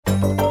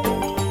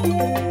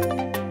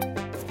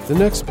The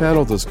next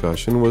panel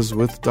discussion was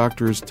with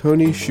Drs.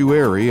 Tony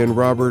Shueri and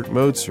Robert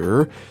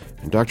Motzer,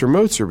 and Dr.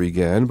 Motzer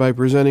began by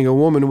presenting a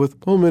woman with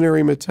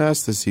pulmonary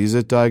metastases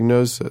at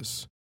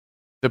diagnosis.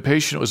 The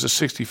patient was a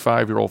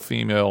 65-year-old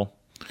female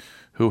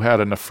who had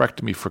a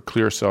nephrectomy for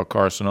clear cell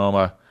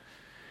carcinoma,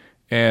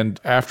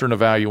 and after an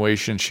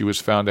evaluation, she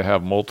was found to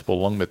have multiple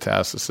lung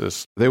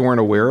metastases. They weren't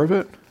aware of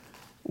it?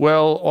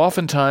 Well,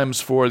 oftentimes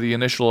for the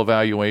initial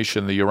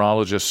evaluation, the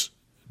urologist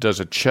does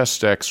a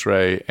chest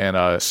x-ray and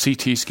a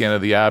CT scan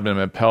of the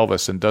abdomen and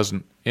pelvis and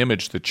doesn't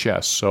image the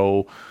chest.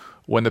 So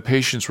when the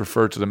patient's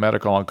referred to the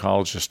medical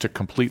oncologist to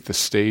complete the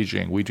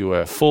staging, we do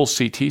a full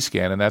CT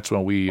scan, and that's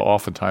when we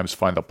oftentimes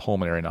find the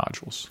pulmonary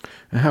nodules.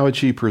 And how had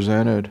she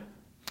presented?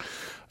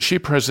 She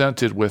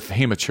presented with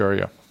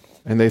hematuria.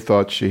 And they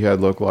thought she had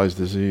localized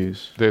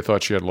disease? They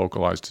thought she had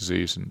localized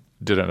disease and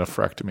did a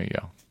nephrectomy,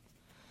 yeah.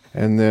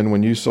 And then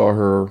when you saw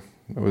her,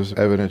 it was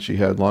evident she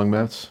had lung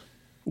mets?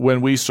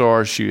 When we saw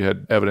her, she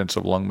had evidence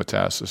of lung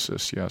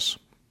metastasis, yes.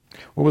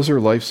 What was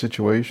her life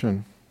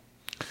situation?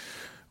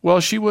 Well,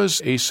 she was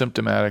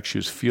asymptomatic. She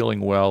was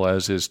feeling well,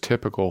 as is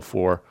typical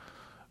for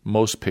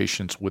most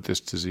patients with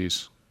this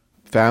disease.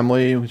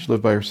 Family? She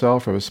lived by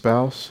herself or have a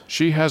spouse?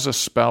 She has a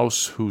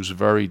spouse who's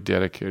very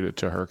dedicated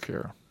to her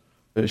care.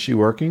 Is she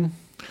working?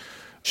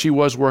 She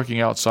was working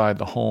outside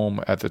the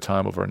home at the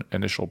time of her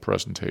initial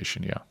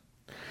presentation, yeah.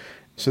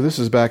 So this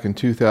is back in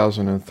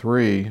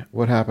 2003.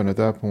 What happened at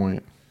that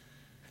point?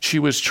 She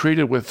was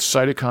treated with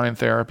cytokine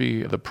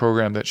therapy. The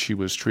program that she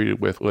was treated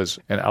with was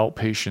an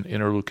outpatient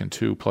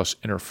interleukin-2 plus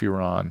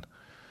interferon,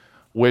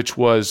 which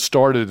was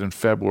started in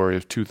February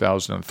of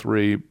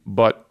 2003,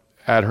 but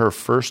at her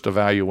first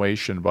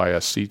evaluation by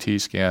a CT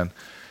scan,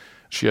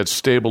 she had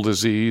stable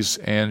disease,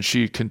 and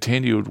she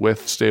continued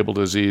with stable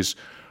disease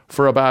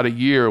for about a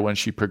year when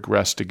she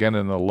progressed again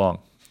in the lung.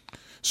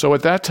 So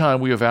at that time,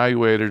 we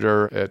evaluated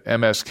her at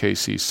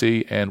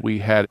MSKCC, and we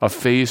had a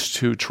phase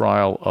 2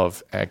 trial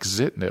of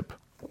axitinib,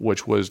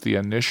 which was the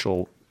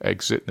initial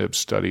axitinib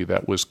study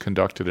that was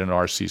conducted in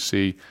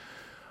RCC,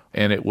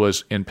 and it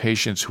was in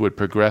patients who had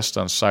progressed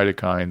on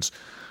cytokines.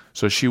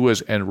 So she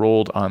was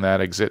enrolled on that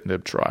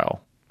axitinib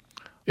trial.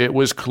 It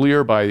was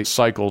clear by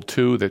cycle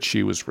 2 that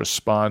she was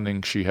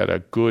responding. She had a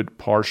good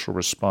partial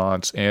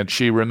response, and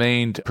she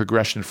remained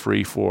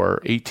progression-free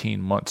for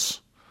 18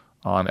 months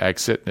on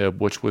axitinib,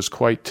 which was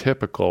quite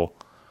typical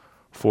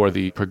for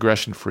the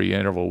progression-free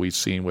interval we've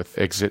seen with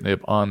axitinib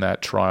on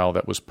that trial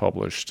that was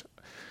published.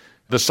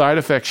 The side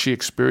effects she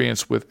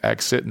experienced with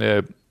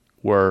axitinib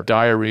were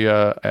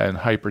diarrhea and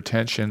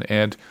hypertension,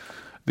 and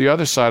the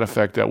other side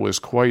effect that was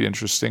quite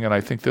interesting, and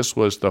I think this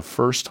was the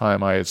first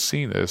time I had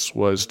seen this,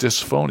 was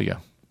dysphonia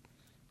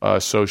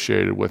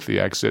associated with the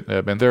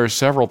axitinib. And there are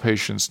several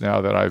patients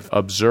now that I've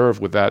observed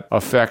with that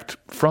effect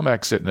from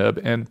axitinib,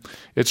 and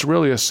it's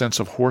really a sense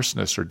of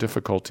hoarseness or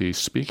difficulty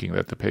speaking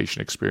that the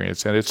patient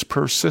experienced, and it's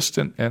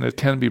persistent and it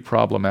can be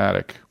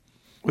problematic.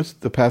 What's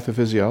the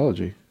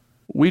pathophysiology?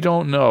 We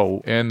don't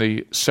know. In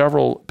the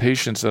several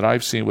patients that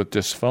I've seen with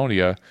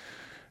dysphonia,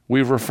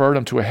 we've referred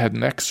them to a head and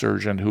neck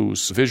surgeon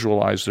who's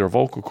visualized their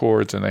vocal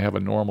cords, and they have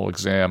a normal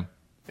exam.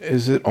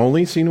 Is it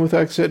only seen with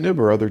axitinib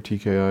or other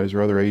TKIs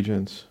or other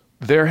agents?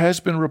 There has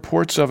been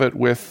reports of it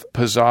with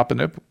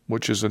pazopanib,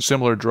 which is a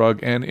similar drug,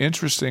 and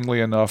interestingly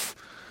enough,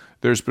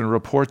 there's been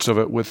reports of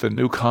it with a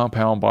new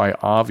compound by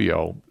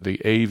Avio, the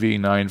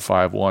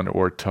AV951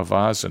 or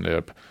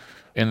tovazanib,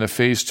 in the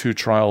phase 2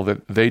 trial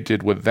that they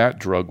did with that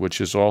drug,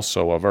 which is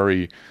also a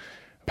very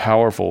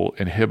powerful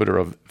inhibitor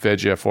of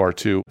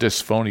VEGFR2.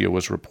 Dysphonia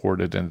was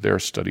reported in their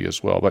study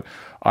as well, but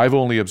I've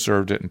only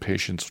observed it in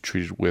patients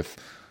treated with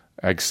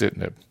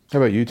axitinib. How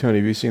about you, Tony?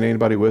 Have you seen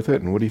anybody with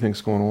it, and what do you think's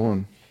going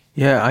on?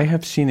 Yeah, I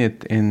have seen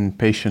it in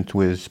patients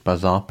with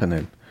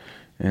pazopanib.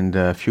 And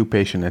a few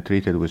patients I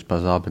treated with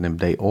pazopanib,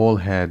 they all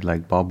had,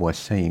 like Bob was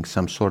saying,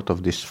 some sort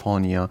of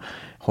dysphonia,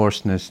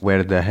 hoarseness,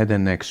 where the head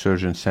and neck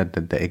surgeon said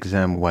that the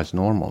exam was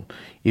normal.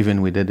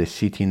 Even we did a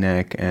CT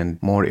neck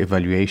and more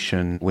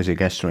evaluation with a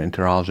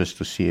gastroenterologist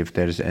to see if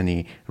there's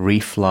any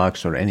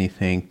reflux or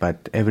anything,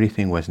 but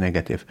everything was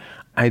negative.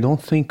 I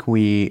don't think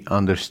we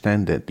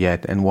understand it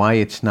yet, and why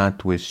it's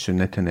not with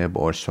sunitinib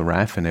or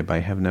sorafenib.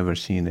 I have never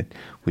seen it.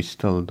 We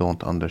still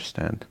don't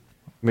understand.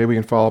 Maybe we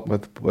can follow up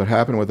with what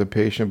happened with the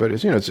patient, but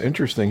it's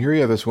interesting. Here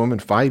you have this woman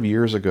 5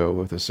 years ago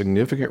with a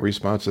significant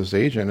response to this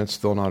agent, and it's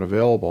still not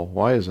available.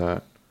 Why is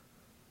that?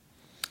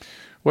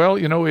 Well,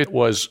 it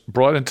was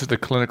brought into the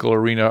clinical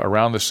arena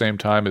around the same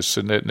time as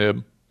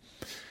sunitinib.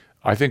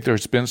 I think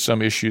there's been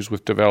some issues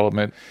with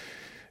development.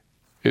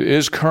 It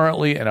is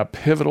currently in a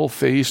pivotal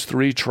phase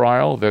 3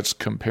 trial that's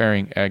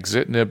comparing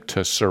axitinib to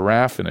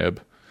sorafenib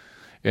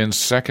in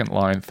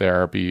second-line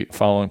therapy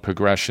following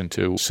progression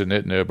to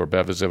sunitinib or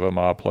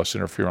bevacizumab plus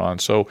interferon.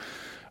 So,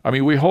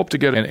 we hope to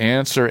get an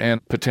answer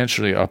and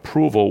potentially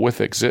approval with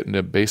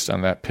axitinib based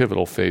on that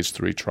pivotal phase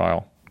 3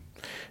 trial.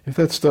 If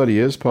that study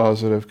is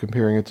positive,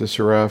 comparing it to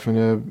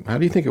sorafenib, how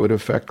do you think it would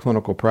affect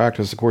clinical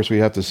practice? Of course, we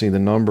have to see the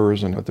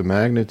numbers and the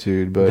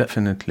magnitude, but...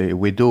 Definitely,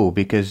 we do,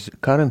 because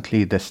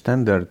currently the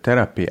standard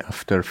therapy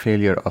after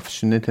failure of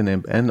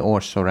sunitinib and or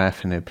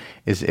sorafenib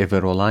is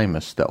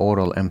everolimus, the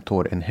oral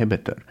mTOR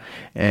inhibitor.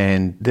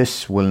 And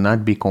this will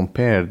not be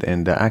compared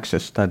in the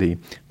ACCESS study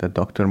that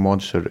Dr.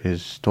 Moser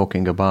is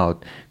talking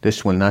about.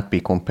 This will not be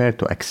compared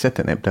to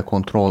axitinib. The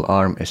control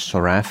arm is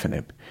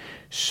sorafenib.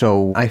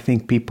 So I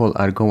think people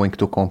are going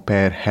to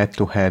compare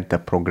head-to-head the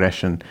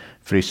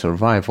progression-free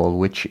survival,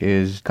 which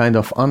is kind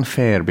of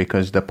unfair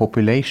because the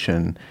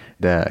population,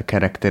 the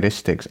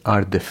characteristics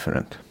are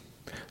different.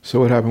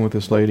 So what happened with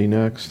this lady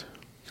next?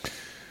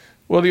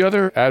 Well, the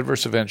other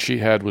adverse event she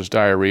had was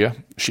diarrhea.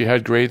 She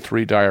had grade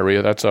 3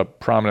 diarrhea. That's a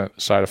prominent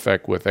side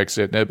effect with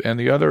axitinib. And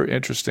the other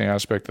interesting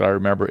aspect that I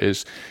remember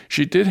is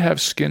she did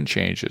have skin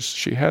changes.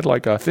 She had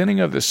like a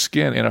thinning of the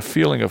skin and a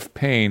feeling of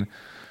pain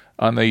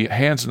on the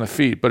hands and the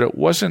feet, but it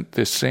wasn't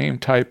the same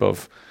type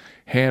of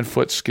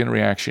hand-foot skin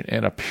reaction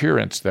and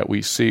appearance that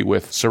we see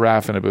with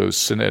sorafenib or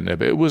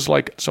sunitinib. It was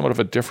like somewhat of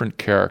a different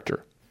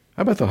character.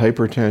 How about the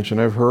hypertension?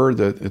 I've heard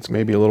that it's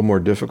maybe a little more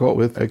difficult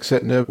with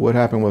axitinib. What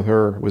happened with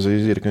her? Was it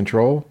easy to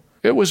control?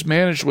 It was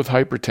managed with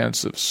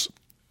hypertensives,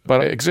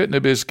 but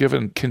axitinib is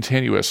given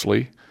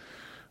continuously,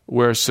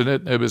 where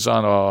sunitinib is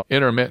on an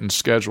intermittent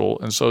schedule.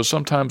 And so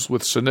sometimes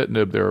with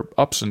sunitinib, there are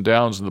ups and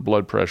downs in the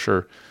blood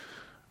pressure.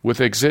 With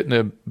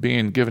axitinib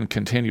being given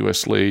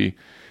continuously,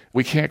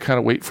 we can't kind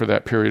of wait for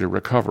that period of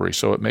recovery.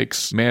 So it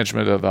makes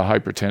management of the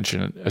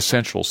hypertension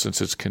essential since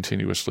it's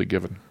continuously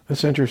given.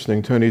 That's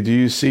interesting, Tony. Do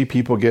you see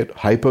people get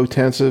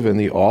hypotensive in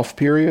the off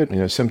period,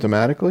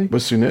 symptomatically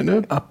with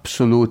sunitinib?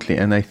 Absolutely.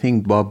 And I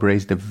think Bob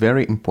raised a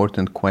very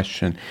important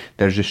question.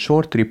 There's a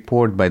short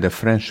report by the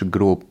French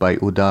group by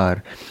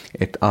Udar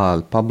et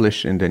al.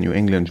 Published in the New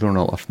England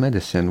Journal of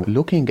Medicine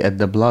looking at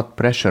the blood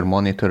pressure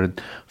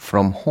monitored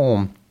from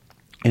home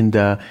in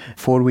the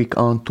 4-week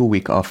on,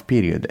 2-week off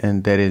period.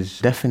 And there is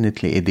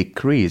definitely an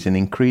increase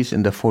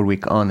in the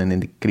 4-week on and a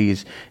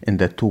decrease in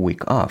the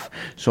 2-week off.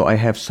 So I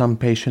have some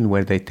patients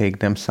where they take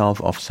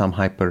themselves off some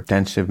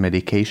hypertensive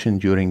medication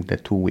during the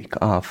 2-week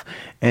off.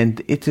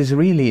 And it is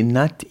really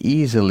not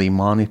easily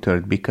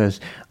monitored because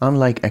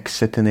unlike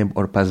axitinib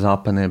or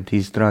pazopanib,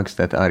 these drugs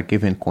that are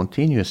given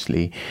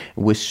continuously,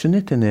 with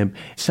sunitinib,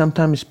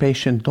 sometimes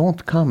patients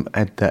don't come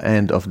at the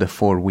end of the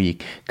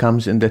 4-week,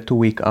 comes in the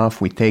 2-week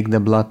off, we take the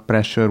blood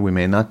pressure. We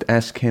may not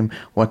ask him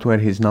what were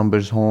his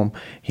numbers home.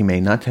 He may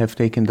not have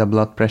taken the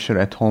blood pressure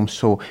at home.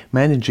 So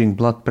managing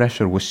blood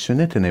pressure with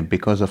sunitinib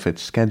because of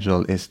its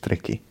schedule is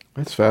tricky.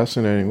 That's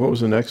fascinating. What was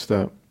the next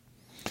step?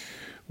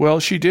 Well,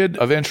 she did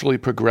eventually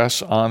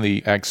progress on the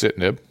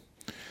axitinib.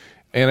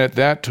 And at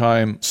that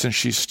time, since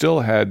she still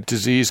had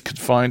disease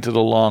confined to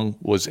the lung,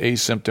 was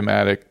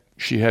asymptomatic,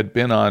 she had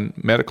been on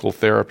medical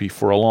therapy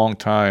for a long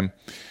time,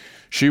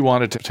 she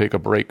wanted to take a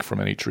break from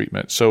any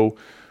treatment. So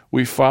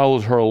we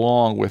followed her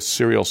along with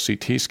serial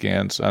CT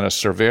scans on a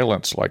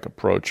surveillance-like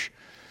approach.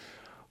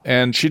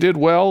 And she did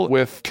well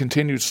with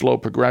continued slow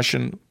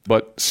progression,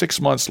 but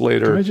 6 months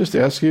later... Can I just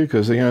ask you,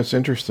 because it's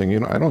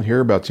interesting, I don't hear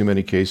about too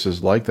many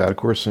cases like that. Of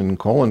course, in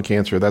colon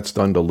cancer, that's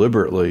done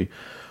deliberately.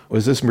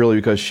 Was this merely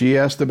because she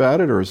asked about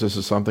it, or is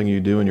this something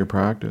you do in your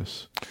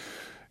practice?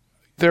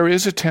 There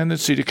is a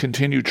tendency to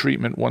continue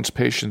treatment once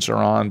patients are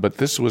on, but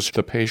this was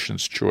the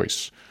patient's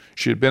choice.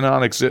 She had been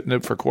on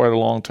axitinib for quite a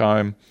long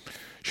time.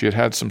 She had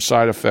had some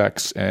side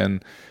effects,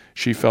 and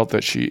she felt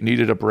that she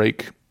needed a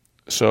break.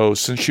 So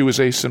since she was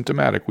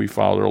asymptomatic, we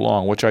followed her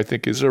along, which I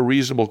think is a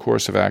reasonable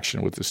course of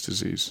action with this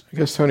disease. I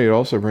guess, Tony, it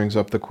also brings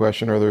up the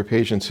question, are there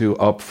patients who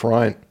up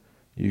front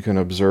you can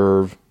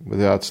observe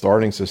without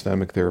starting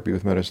systemic therapy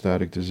with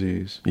metastatic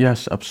disease?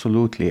 Yes,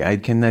 absolutely. I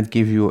cannot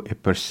give you a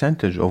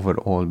percentage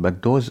overall,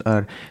 but those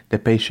are the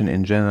patient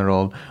in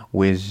general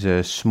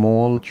with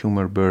small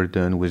tumor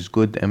burden, with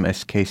good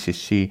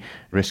MSKCC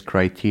risk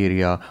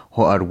criteria,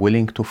 who are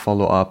willing to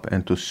follow up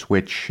and to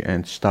switch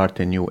and start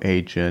a new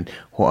agent,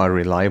 who are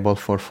reliable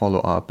for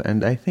follow-up.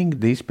 And I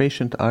think these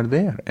patients are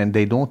there, and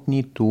they don't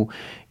need to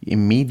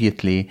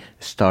immediately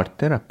start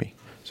therapy.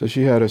 So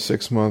she had a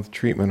 6-month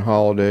treatment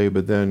holiday,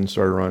 but then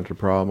started running into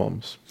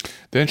problems.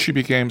 Then she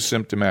became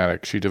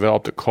symptomatic. She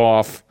developed a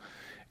cough,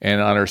 and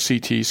on her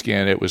CT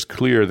scan, it was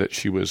clear that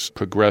she was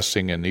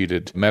progressing and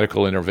needed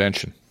medical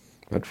intervention.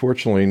 But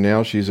fortunately,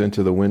 now she's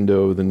into the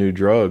window of the new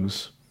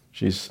drugs.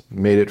 She's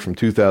made it from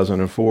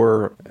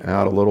 2004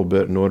 out a little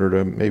bit in order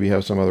to maybe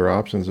have some other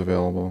options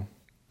available.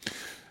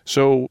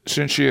 So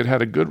since she had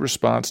had a good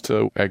response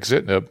to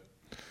axitinib,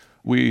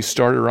 we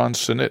started her on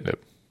sunitinib.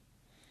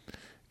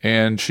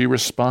 And she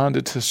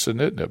responded to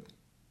sunitinib.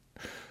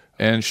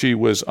 And she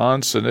was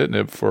on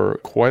sunitinib for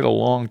quite a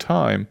long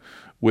time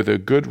with a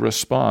good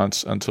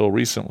response until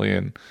recently.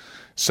 In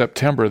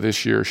September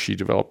this year, she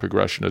developed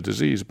progression of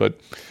disease. But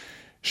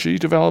she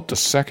developed a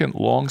second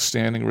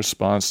long-standing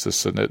response to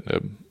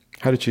sunitinib.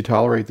 How did she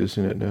tolerate the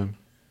sunitinib?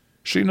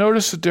 She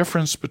noticed a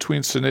difference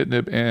between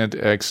sunitinib and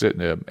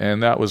axitinib,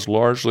 and that was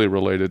largely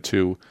related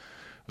to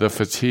the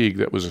fatigue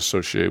that was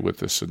associated with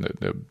the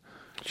sunitinib.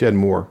 She had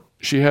more.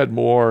 She had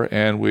more,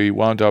 and we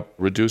wound up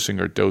reducing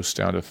her dose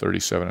down to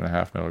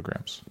 37.5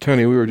 milligrams.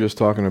 Tony, we were just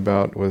talking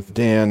about with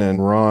Dan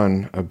and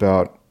Ron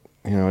about,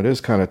 it is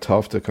kind of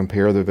tough to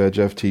compare the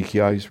VEGF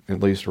TKIs,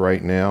 at least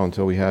right now,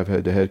 until we have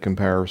head-to-head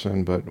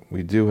comparison, but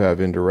we do have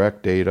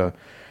indirect data.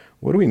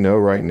 What do we know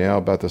right now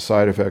about the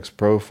side effects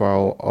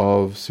profile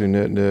of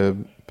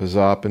sunitinib,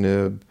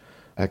 pazopanib,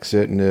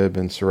 axitinib,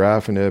 and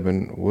sorafenib,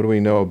 and what do we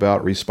know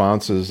about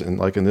responses,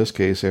 like in this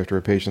case, after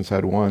a patient's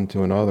had one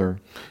to another?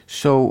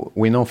 So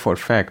we know for a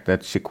fact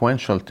that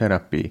sequential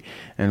therapy,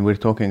 and we're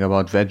talking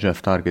about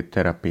VEGF target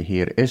therapy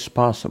here, is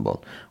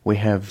possible. We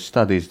have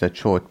studies that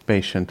show a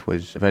patient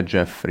with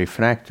VEGF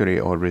refractory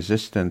or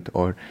resistant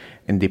or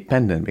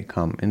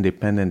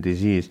independent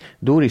disease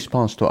do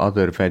respond to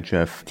other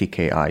VEGF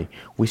TKI.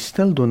 We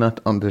still do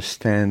not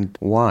understand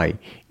why.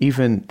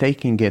 Even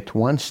taking it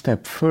one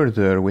step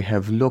further, we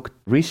have looked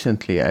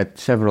recently at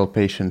several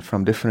patients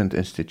from different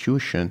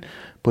institutions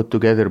put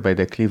together by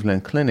the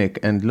Cleveland Clinic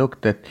and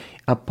looked at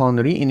upon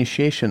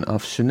reinitiation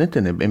of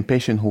sunitinib in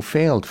patients who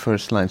failed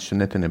first-line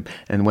sunitinib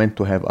and went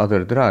to have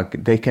other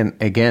drug, they can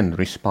again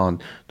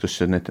respond to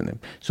sunitinib.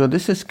 So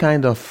this is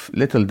kind of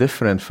little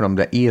different from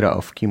the era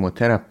of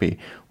chemotherapy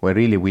where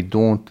really we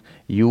don't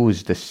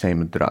use the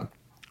same drug.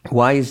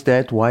 Why is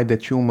that? Why the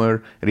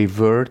tumor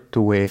revert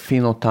to a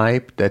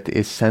phenotype that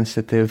is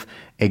sensitive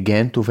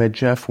again to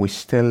VEGF? We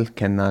still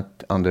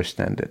cannot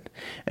understand it.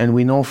 And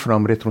we know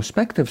from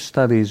retrospective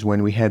studies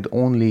when we had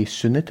only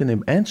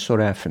sunitinib and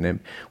sorafenib,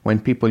 when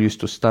people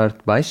used to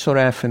start by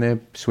sorafenib,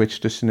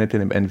 switch to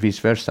sunitinib, and vice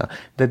versa,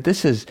 that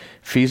this is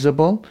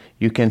feasible.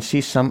 You can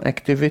see some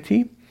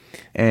activity,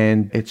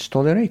 and it's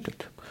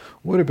tolerated.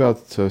 What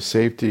about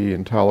safety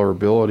and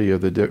tolerability of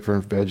the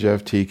different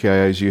VEGF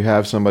TKIs? You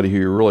have somebody who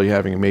you're really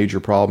having a major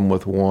problem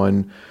with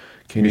one.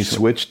 Can you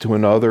switch to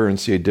another and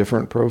see a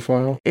different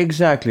profile?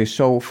 Exactly.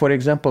 So, for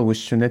example, with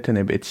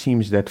sunitinib, it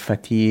seems that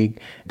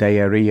fatigue,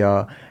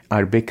 diarrhea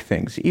are big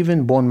things.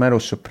 Even bone marrow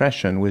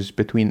suppression was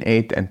between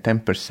 8 and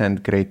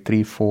 10% grade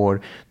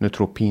 3-4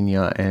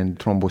 neutropenia and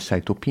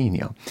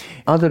thrombocytopenia.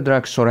 Other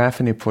drugs,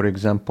 sorafenib, for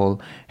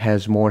example,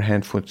 has more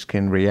hand-foot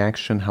skin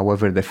reaction.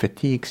 However, the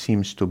fatigue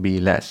seems to be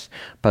less.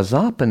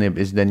 Pazopanib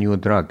is the new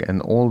drug,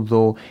 and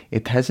although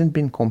it hasn't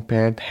been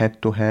compared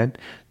head-to-head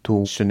to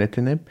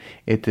sunitinib,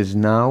 it is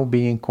now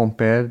being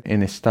compared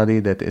in a study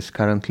that is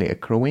currently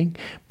accruing.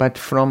 But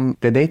from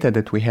the data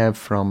that we have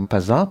from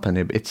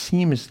pazopanib, it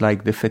seems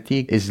like the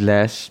fatigue is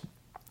less,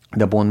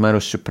 the bone marrow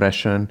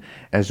suppression,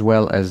 as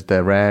well as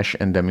the rash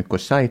and the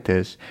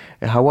mucositis.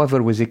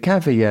 However, with a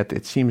caveat,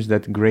 it seems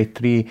that grade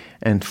 3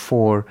 and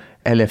 4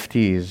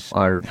 LFTs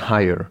are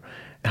higher.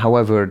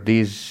 However,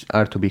 these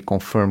are to be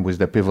confirmed with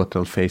the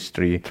pivotal phase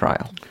 3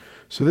 trial.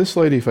 So this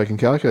lady, if I can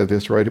calculate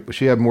this right,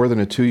 she had more than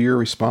a 2-year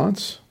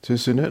response to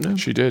sunitinib?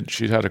 She did.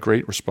 She'd had a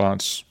great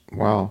response.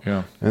 Wow.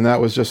 Yeah. And that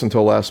was just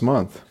until last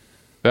month?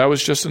 That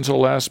was just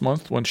until last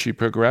month when she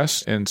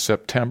progressed in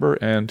September,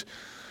 and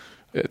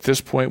at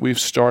this point we've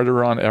started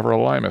her on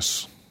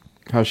everolimus.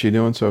 How's she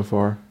doing so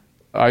far?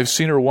 I've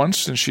seen her once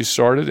since she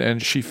started,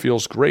 and she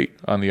feels great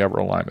on the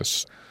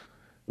everolimus.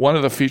 One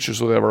of the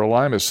features with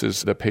everolimus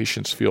is that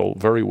patients feel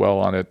very well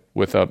on it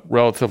with a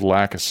relative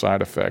lack of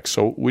side effects.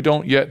 So we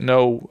don't yet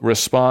know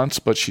response,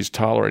 but she's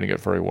tolerating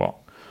it very well.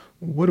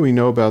 What do we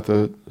know about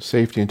the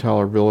safety and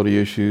tolerability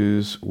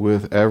issues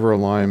with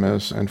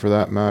everolimus and, for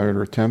that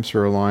matter,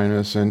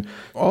 temsirolimus? And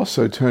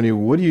also, Tony,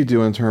 what do you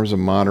do in terms of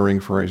monitoring,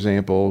 for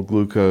example,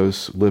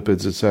 glucose,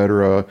 lipids,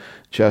 etc.,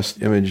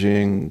 chest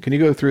imaging? Can you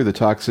go through the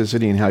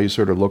toxicity and how you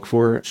sort of look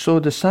for it? So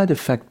the side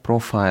effect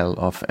profile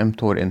of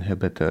mTOR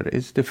inhibitor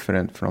is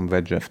different from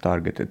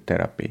VEGF-targeted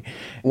therapy.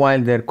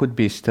 While there could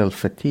be still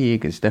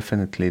fatigue, it's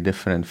definitely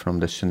different from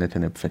the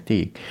sunitinib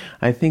fatigue.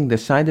 I think the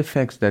side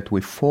effects that we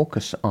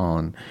focus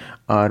on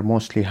are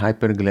mostly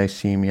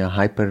hyperglycemia,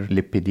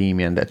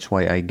 hyperlipidemia, and that's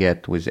why I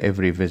get with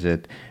every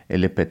visit a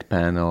lipid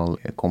panel,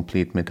 a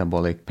complete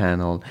metabolic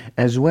panel,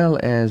 as well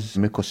as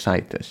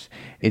mucositis.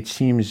 It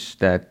seems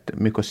that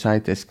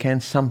mucositis can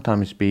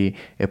sometimes be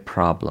a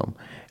problem.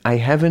 I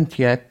haven't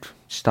yet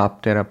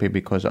stopped therapy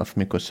because of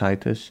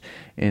mucositis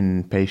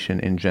in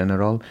patient in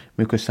general,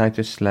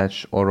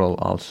 mucositis/oral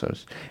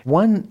ulcers.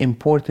 One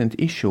important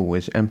issue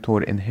with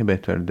mTOR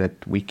inhibitor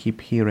that we keep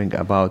hearing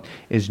about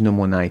is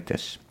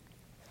pneumonitis.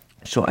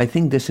 So I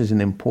think this is an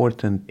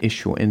important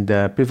issue. In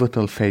the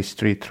pivotal phase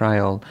 3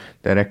 trial,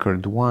 the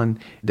record one,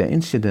 the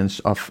incidence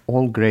of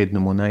all-grade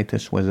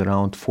pneumonitis was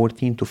around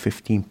 14 to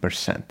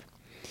 15%.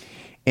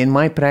 In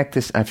my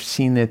practice, I've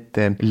seen it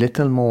a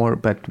little more,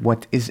 but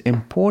what is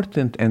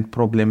important and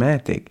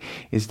problematic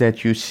is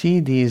that you see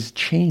these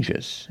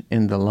changes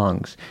in the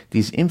lungs,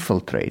 these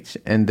infiltrates,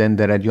 and then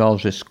the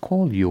radiologist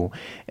calls you,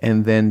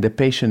 and then the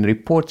patient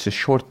reports a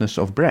shortness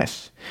of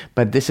breath.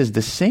 But this is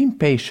the same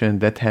patient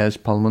that has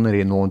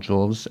pulmonary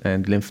nodules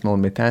and lymph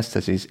node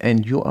metastases,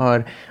 and you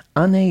are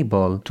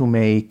unable to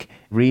make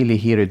really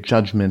here a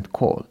judgment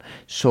call.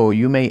 So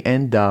you may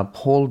end up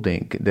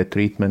holding the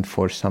treatment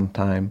for some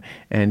time,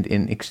 and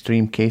in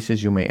extreme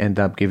cases you may end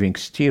up giving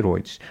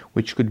steroids,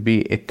 which could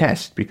be a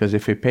test, because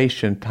if a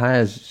patient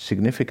has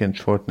significant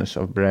shortness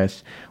of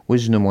breath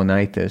with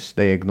pneumonitis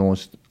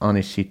diagnosed on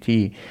a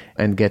CT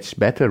and gets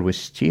better with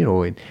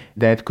steroid,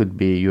 that could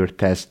be your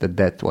test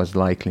that was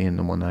likely in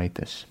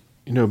pneumonitis.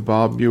 You know,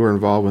 Bob, you were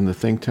involved in the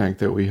think tank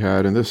that we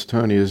had, and this,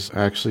 Tony, is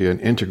actually an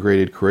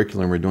integrated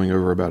curriculum we're doing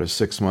over about a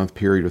 6-month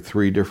period with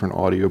 3 different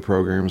audio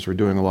programs. We're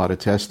doing a lot of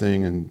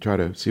testing and try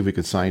to see if we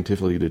could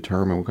scientifically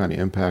determine what kind of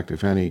impact,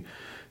 if any,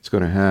 it's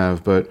going to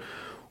have. But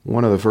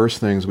one of the first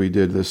things we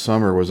did this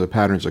summer was a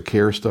patterns of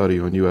care study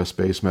on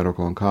U.S.-based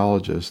medical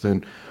oncologists.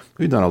 And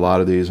we've done a lot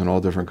of these on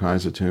all different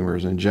kinds of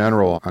tumors. In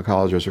general,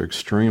 oncologists are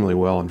extremely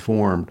well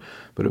informed.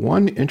 But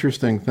one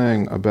interesting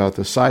thing about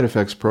the side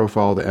effects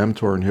profile of the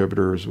mTOR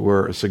inhibitors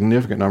were a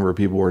significant number of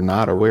people were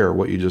not aware of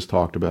what you just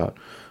talked about.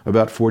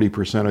 About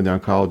 40% of the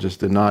oncologists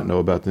did not know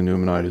about the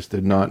pneumonitis,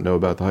 did not know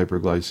about the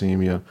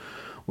hyperglycemia.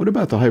 What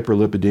about the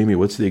hyperlipidemia?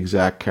 What's the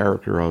exact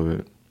character of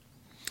it?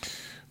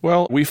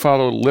 Well, we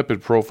follow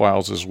lipid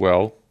profiles as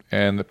well,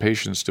 and the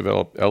patients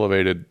develop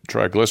elevated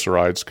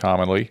triglycerides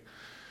commonly.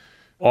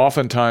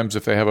 Oftentimes,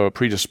 if they have a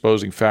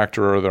predisposing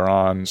factor or they're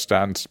on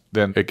statins,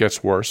 then it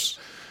gets worse.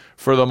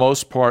 For the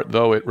most part,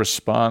 though, it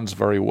responds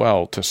very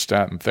well to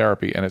statin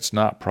therapy, and it's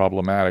not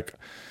problematic.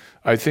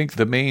 I think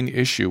the main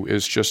issue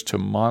is just to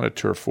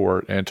monitor for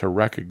it and to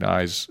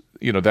recognize,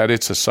 that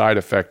it's a side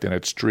effect and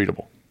it's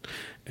treatable.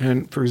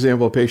 And, for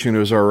example, a patient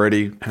who's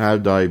already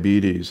had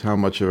diabetes, how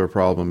much of a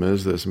problem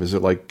is this? Is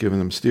it like giving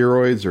them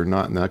steroids or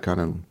not in that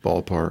kind of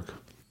ballpark?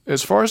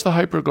 As far as the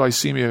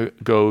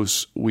hyperglycemia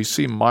goes, we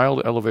see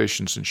mild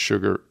elevations in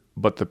sugar,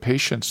 but the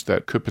patients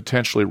that could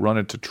potentially run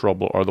into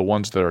trouble are the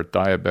ones that are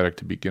diabetic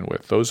to begin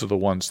with. Those are the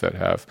ones that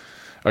have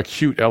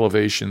acute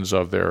elevations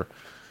of their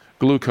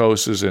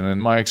glucoses, and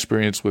in my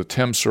experience with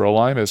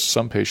temsirolimus,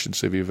 some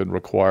patients have even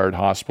required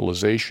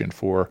hospitalization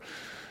for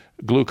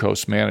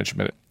glucose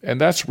management. And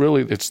that's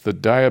really, it's the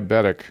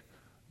diabetic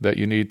that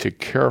you need to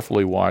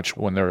carefully watch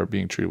when they're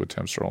being treated with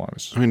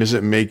temsirolimus. I mean, does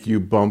it make you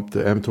bump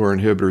the mTOR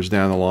inhibitors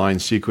down the line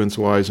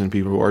sequence-wise in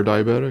people who are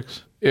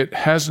diabetics? It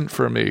hasn't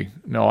for me.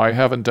 No, I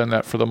haven't done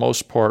that for the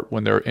most part.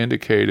 When they're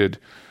indicated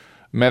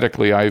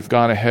medically, I've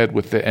gone ahead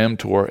with the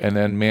mTOR and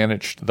then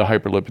managed the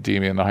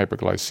hyperlipidemia and the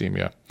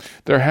hyperglycemia.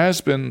 There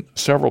has been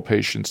several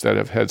patients that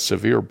have had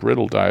severe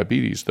brittle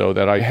diabetes, though,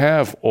 that I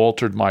have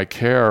altered my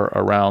care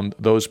around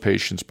those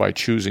patients by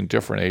choosing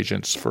different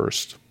agents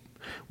first.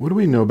 What do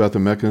we know about the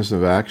mechanism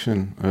of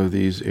action of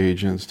these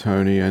agents,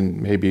 Tony,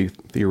 and maybe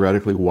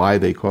theoretically why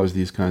they cause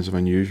these kinds of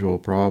unusual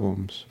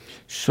problems?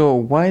 So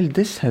while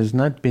this has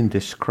not been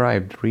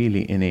described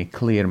really in a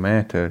clear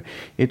manner,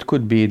 it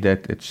could be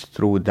that it's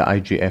through the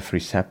IGF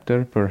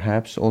receptor,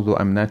 perhaps, although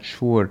I'm not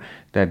sure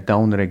that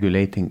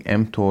downregulating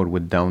mTOR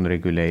would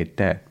downregulate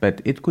that.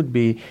 But it could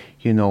be,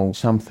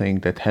 something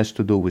that has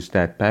to do with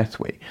that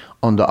pathway.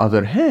 On the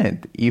other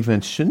hand, even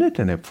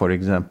sunitinib, for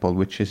example,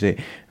 which is a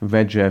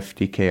VEGF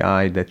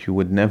TKI that you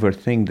would never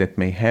think that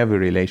may have a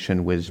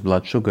relation with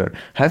blood sugar,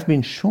 have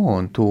been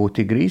shown to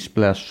decrease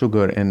blood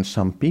sugar in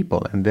some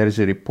people. And there is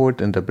a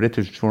report in the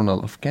British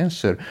Journal of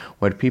Cancer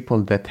where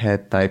people that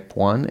had type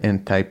 1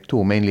 and type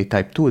 2, mainly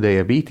type 2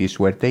 diabetes,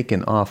 were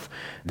taken off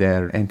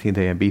their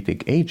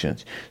anti-diabetic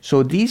agents.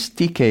 So these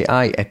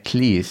TKI at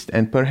least,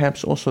 and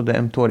perhaps also the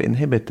mTOR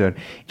inhibitor,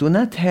 do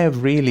not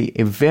have really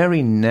a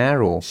very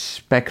narrow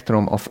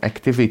spectrum of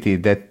activity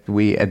that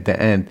we at the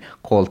end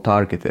call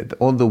targeted.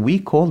 Although we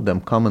call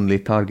them commonly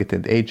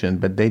targeted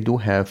agent, but they do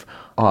have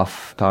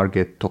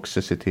off-target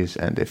toxicities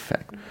and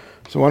effect.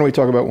 So why don't we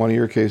talk about one of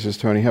your cases,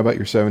 Tony? How about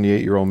your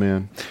 78-year-old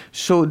man?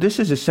 So this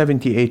is a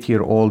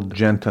 78-year-old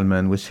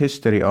gentleman with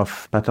history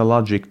of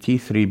pathologic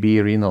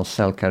T3B renal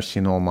cell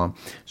carcinoma,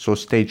 so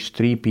stage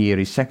 3B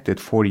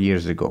resected 4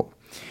 years ago.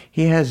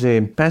 He has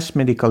a past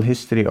medical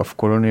history of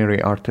coronary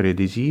artery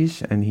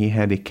disease, and he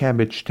had a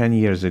CABG 10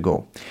 years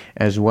ago.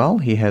 As well,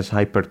 he has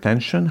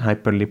hypertension,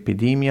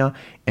 hyperlipidemia,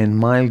 and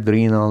mild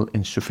renal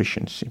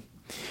insufficiency.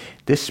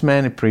 This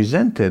man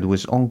presented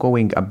with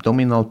ongoing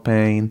abdominal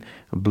pain,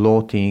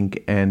 bloating,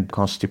 and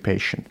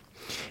constipation.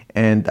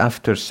 And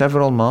after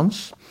several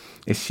months,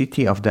 a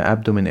CT of the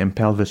abdomen and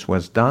pelvis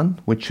was done,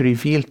 which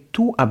revealed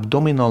 2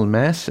 abdominal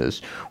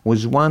masses,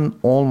 with one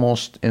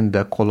almost in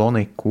the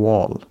colonic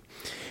wall.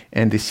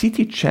 And the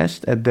CT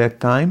chest at that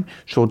time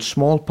showed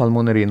small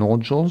pulmonary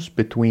nodules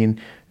between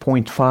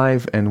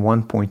 0.5 and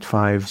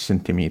 1.5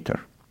 centimeter.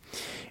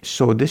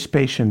 So this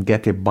patient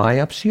got a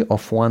biopsy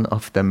of one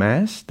of the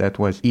mass that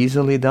was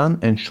easily done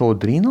and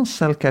showed renal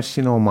cell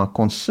carcinoma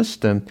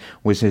consistent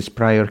with his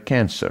prior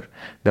cancer.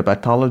 The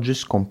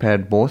pathologist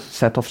compared both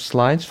set of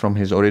slides from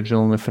his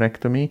original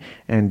nephrectomy,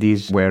 and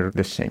these were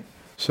the same.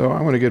 So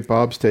I want to get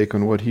Bob's take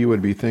on what he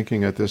would be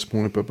thinking at this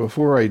point. But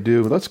before I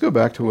do, let's go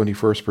back to when he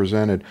first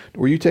presented.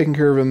 Were you taking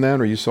care of him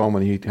then, or you saw him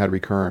when he had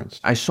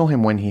recurrence? I saw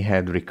him when he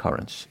had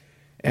recurrence.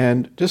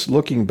 And just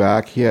looking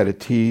back, he had a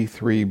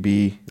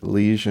T3B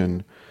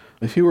lesion.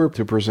 If you were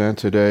to present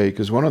today,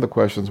 because one of the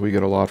questions we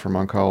get a lot from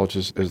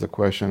oncologists is the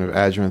question of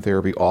adjuvant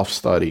therapy off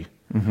study.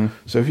 Mm-hmm.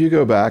 So if you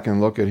go back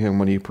and look at him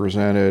when he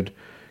presented,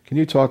 can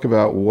you talk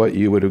about what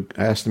you would have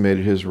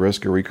estimated his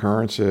risk of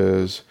recurrence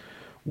is,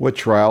 what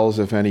trials,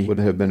 if any, would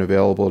have been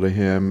available to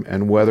him,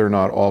 and whether or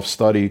not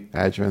off-study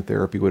adjuvant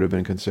therapy would have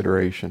been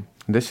consideration?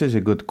 This is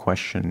a good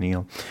question,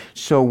 Neil.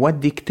 So what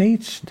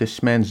dictates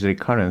this man's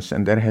recurrence,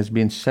 and there has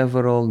been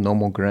several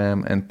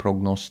nomogram and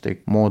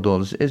prognostic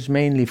models, is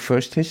mainly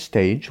first his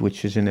stage,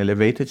 which is an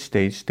elevated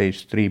stage,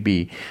 stage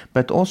 3B,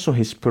 but also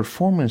his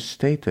performance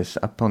status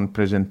upon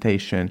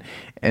presentation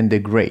and the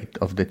grade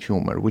of the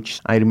tumor, which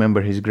I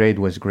remember his grade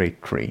was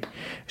grade 3.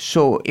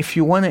 So if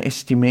you want to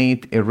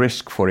estimate a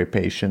risk for a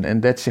patient,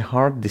 and that's a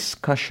hard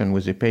discussion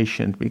with a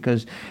patient,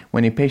 because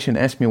when a patient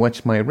asks me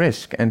what's my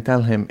risk and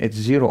tell him it's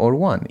 0 or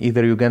 1,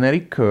 either you're going to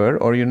recur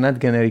or you're not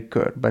going to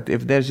recur. But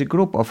if there's a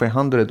group of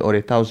 100 or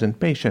 1,000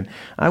 patients,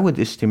 I would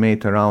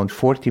estimate around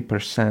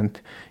 40%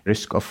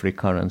 risk of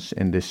recurrence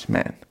in this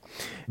man.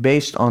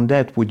 Based on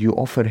that, would you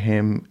offer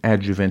him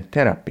adjuvant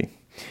therapy?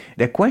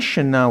 The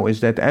question now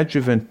is that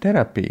adjuvant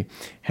therapy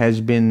has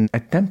been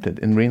attempted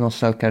in renal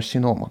cell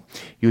carcinoma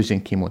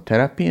using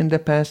chemotherapy in the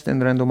past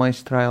in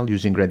randomized trial,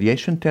 using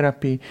radiation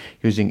therapy,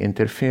 using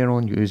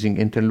interferon, using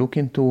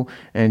interleukin-2,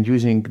 and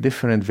using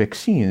different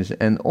vaccines,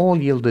 and all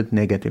yielded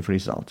negative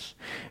results.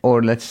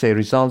 Or let's say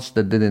results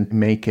that didn't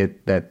make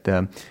it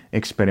that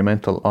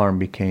experimental arm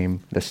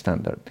became the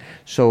standard.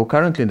 So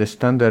currently the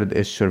standard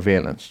is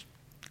surveillance.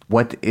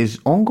 What is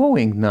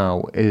ongoing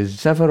now is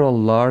several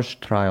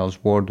large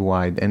trials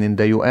worldwide, and in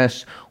the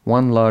US,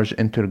 one large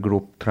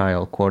intergroup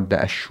trial called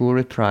the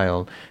ASSURE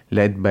trial,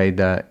 led by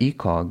the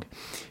ECOG,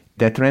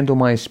 that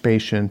randomized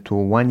patient to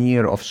 1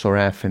 year of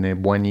sorafenib,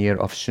 1 year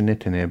of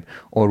sunitinib,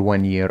 or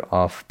 1 year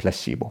of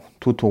placebo,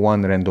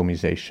 2-to-1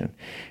 randomization,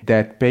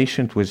 that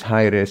patient with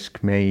high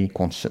risk may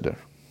consider.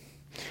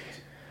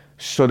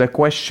 So the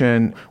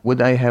question,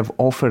 would I have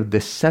offered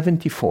this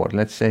 74,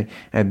 let's say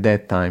at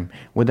that time,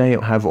 would I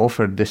have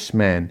offered this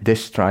man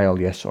this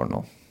trial, yes or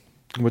no?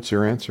 What's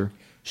your answer?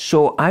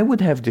 So I would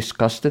have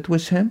discussed it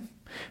with him,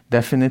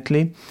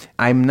 definitely.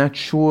 I'm not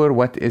sure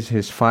what is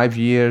his 5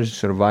 years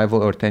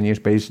survival or 10 years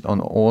based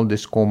on all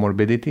these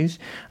comorbidities.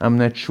 I'm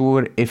not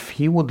sure if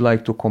he would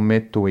like to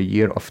commit to a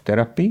year of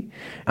therapy.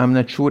 I'm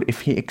not sure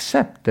if he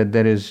accepts that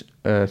there is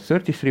a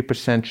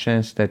 33%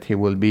 chance that he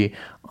will be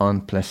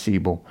on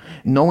placebo,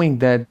 knowing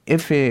that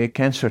if a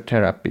cancer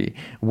therapy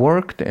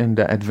worked in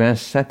the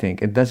advanced setting,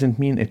 it doesn't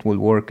mean it will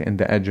work in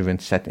the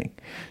adjuvant setting.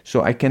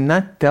 So I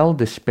cannot tell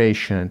this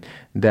patient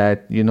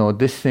that,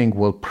 this thing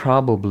will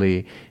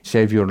probably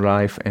save your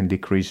life and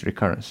decrease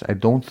recurrence. I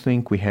don't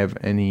think we have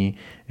any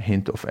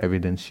hint of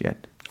evidence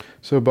yet.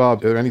 So, Bob,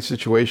 is there any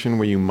situation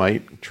where you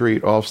might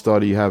treat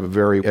off-study, you have a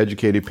very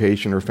educated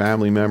patient or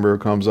family member who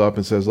comes up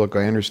and says, look,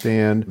 I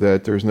understand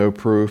that there's no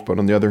proof, but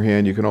on the other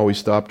hand, you can always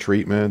stop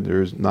treatment.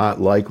 There's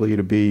not likely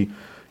to be,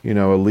 a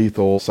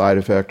lethal side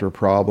effect or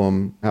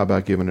problem. How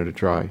about giving it a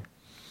try?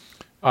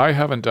 I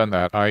haven't done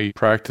that. I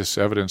practice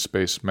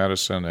evidence-based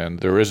medicine, and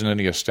there isn't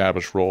any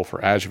established role for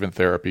adjuvant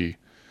therapy.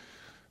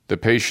 The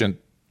patient,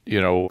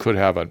 could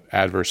have an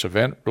adverse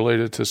event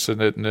related to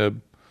sunitinib.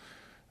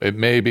 It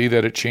may be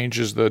that it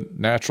changes the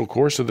natural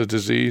course of the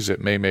disease.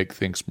 It may make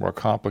things more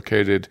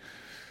complicated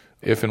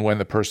if and when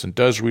the person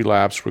does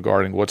relapse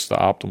regarding what's the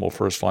optimal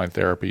first-line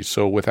therapy.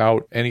 So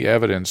without any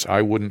evidence,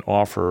 I wouldn't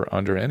offer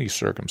under any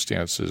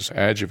circumstances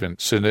adjuvant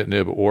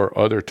sunitinib or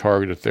other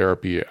targeted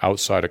therapy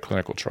outside a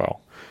clinical trial.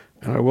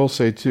 And I will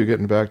say, too,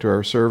 getting back to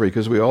our survey,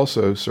 because we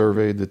also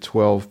surveyed the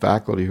 12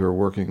 faculty who are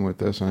working with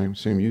this, and I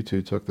assume you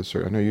two took the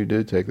survey. I know you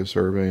did take the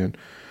survey, and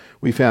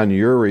we found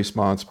your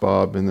response,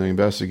 Bob, and the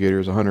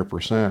investigators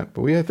 100%,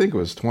 but I think it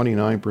was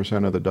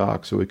 29% of the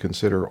docs who would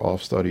consider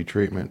off-study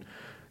treatment.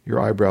 Your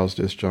eyebrows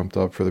just jumped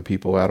up for the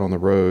people out on the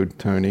road,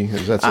 Tony.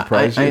 Does that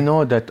surprise you? I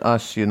know that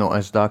us,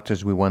 as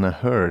doctors, we want to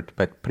hurt,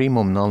 but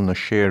primum non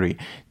nocere,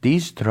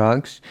 these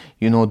drugs,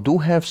 do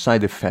have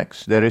side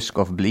effects. The risk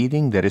of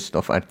bleeding, the risk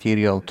of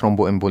arterial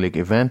thromboembolic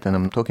event, and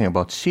I'm talking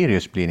about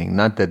serious bleeding,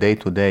 not the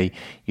day-to-day,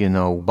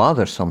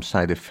 bothersome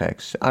side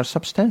effects, are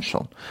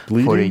substantial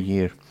for a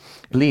year.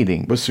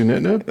 Bleeding. With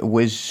sunitinib?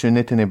 With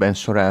sunitinib and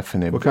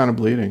sorafenib. What kind of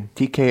bleeding?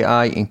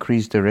 TKI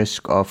increased the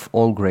risk of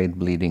all-grade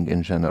bleeding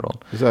in general.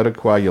 Is that a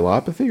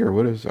coagulopathy, or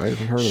what is? I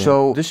haven't heard of that.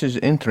 So this is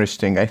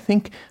interesting. I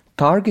think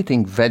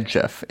targeting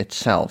VEGF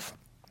itself,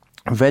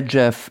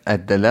 VEGF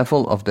at the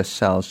level of the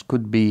cells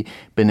could be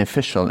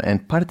beneficial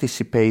and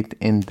participate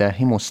in the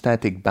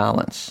hemostatic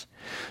balance.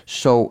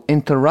 So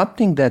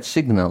interrupting that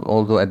signal,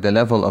 although at the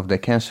level of the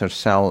cancer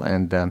cell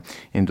and the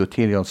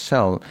endothelial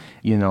cell,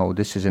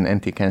 this is an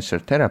anti-cancer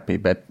therapy,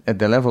 but at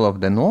the level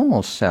of the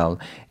normal cell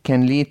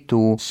can lead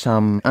to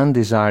some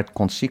undesired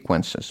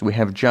consequences. We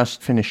have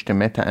just finished a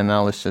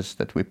meta-analysis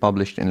that we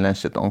published in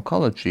Lancet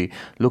Oncology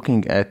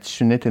looking at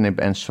sunitinib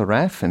and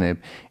sorafenib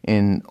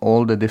in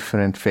all the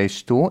different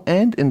phase 2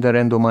 and in the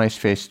randomized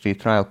phase 3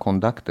 trial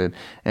conducted,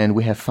 and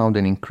we have found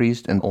an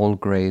increase in all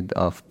grade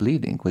of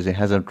bleeding with a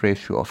hazard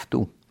ratio of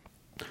 2.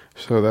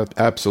 So that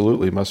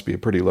absolutely must be a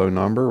pretty low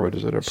number. What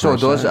is it, a So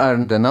percent? those are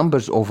the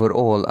numbers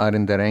overall are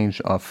in the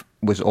range of,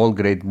 with all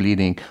grade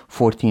bleeding,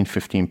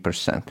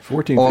 14-15%.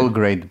 14, all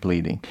grade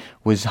bleeding.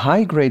 With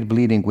high grade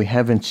bleeding, we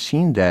haven't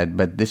seen that,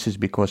 but this is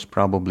because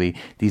probably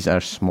these are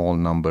small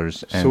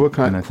numbers. So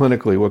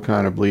clinically, what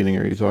kind of bleeding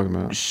are you talking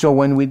about? So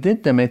when we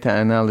did the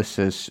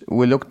meta-analysis,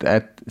 we looked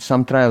at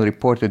some trial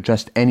reported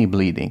just any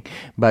bleeding.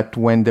 But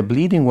when the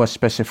bleeding was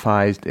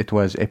specified, it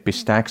was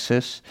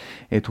epistaxis,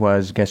 it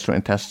was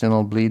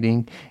gastrointestinal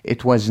bleeding,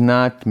 it was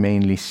not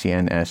mainly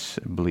CNS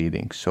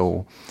bleeding.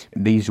 So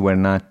these were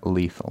not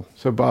lethal.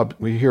 So Bob,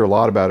 we hear a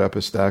lot about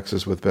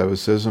epistaxis with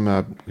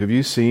bevacizumab. Have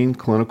you seen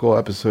clinical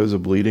episodes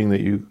of bleeding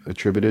that you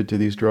attributed to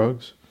these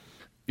drugs?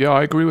 Yeah,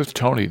 I agree with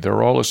Tony.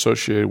 They're all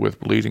associated with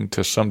bleeding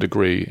to some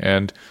degree.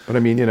 But I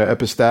mean,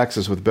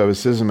 epistaxis with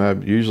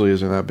bevacizumab usually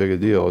isn't that big a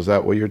deal. Is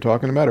that what you're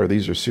talking about, or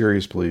these are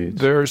serious bleeds?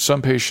 There are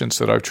some patients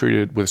that I've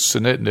treated with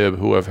sunitinib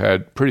who have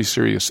had pretty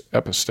serious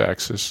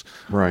epistaxis.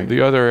 Right.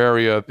 The other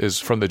area is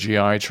from the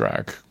GI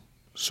tract,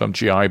 some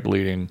GI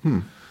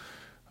bleeding.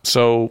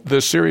 So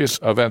the serious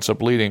events of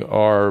bleeding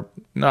are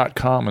not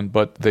common,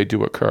 but they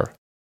do occur.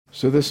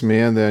 So this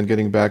man then,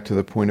 getting back to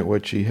the point at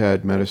which he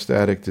had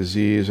metastatic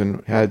disease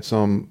and had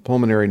some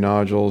pulmonary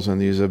nodules and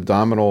these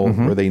abdominal,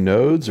 were they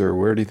nodes or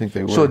where do you think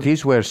they were? So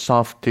these were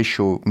soft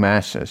tissue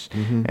masses,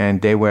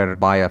 and they were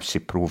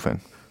biopsy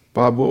proven.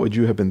 Bob, what would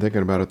you have been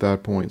thinking about at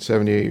that point?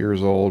 78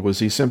 years old. Was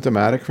he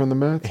symptomatic from the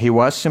meds? He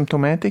was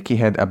symptomatic. He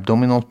had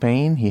abdominal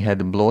pain. He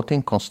had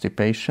bloating,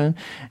 constipation,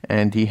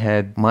 and he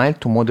had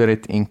mild to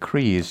moderate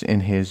increase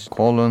in his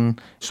colon.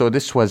 So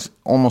this was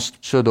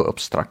almost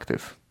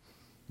pseudo-obstructive.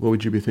 What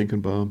would you be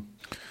thinking, Bob?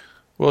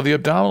 Well, the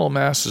abdominal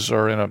masses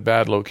are in a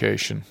bad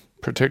location,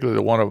 particularly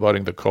the one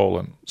abutting the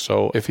colon.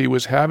 So if he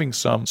was having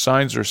some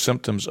signs or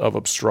symptoms of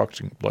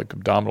obstructing, like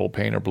abdominal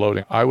pain or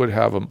bloating, I would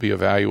have him be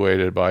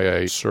evaluated by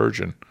a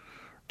surgeon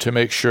to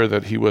make sure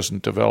that he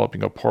wasn't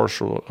developing a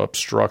partial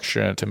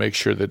obstruction, to make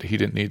sure that he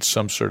didn't need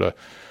some sort of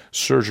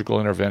surgical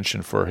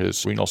intervention for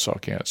his renal cell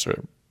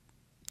cancer.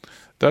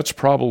 That's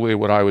probably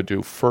what I would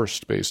do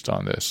first based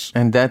on this.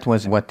 And that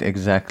was what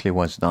exactly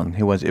was done.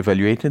 He was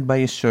evaluated by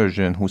a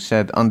surgeon who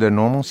said under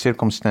normal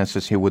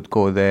circumstances he would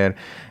go there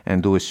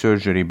and do a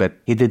surgery, but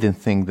he didn't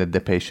think that the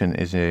patient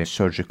is a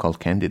surgical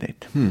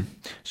candidate.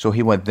 So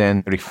he was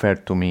then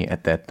referred to me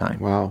at that time.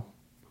 Wow.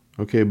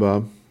 Okay,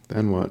 Bob.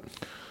 Then what?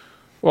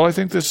 Well, I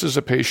think this is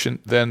a patient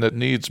then that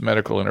needs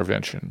medical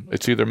intervention.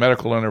 It's either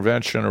medical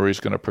intervention or he's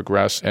going to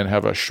progress and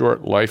have a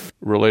short life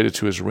related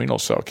to his renal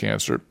cell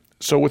cancer.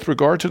 So with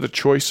regard to the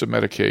choice of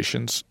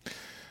medications,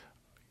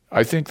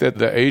 I think that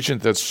the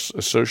agent that's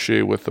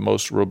associated with the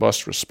most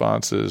robust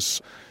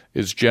responses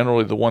is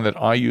generally the one that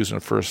I use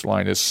in first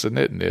line is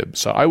sunitinib.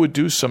 So I would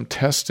do some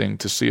testing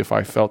to see if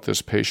I felt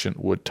this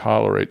patient would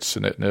tolerate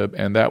sunitinib,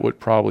 and that would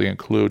probably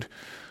include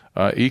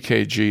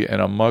EKG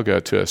and a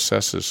MUGA to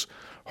assess his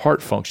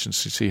heart function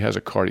since he has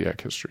a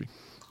cardiac history.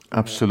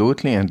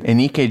 Absolutely. And an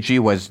EKG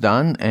was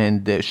done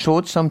and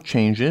showed some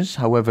changes.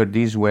 However,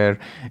 these were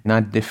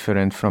not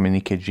different from an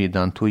EKG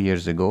done 2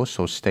 years ago,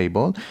 so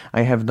stable.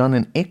 I have done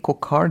an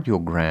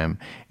echocardiogram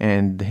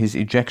and his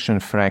ejection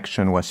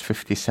fraction was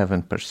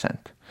 57%.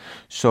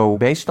 So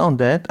based on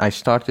that, I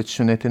started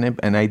sunitinib,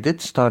 and I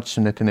did start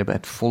sunitinib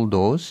at full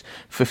dose,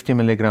 50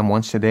 milligram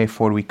once a day,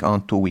 4 week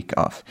on, 2 week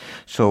off.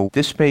 So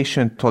this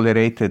patient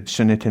tolerated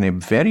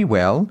sunitinib very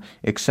well,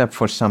 except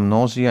for some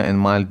nausea and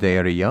mild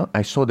diarrhea.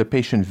 I saw the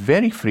patient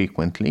very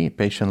frequently, a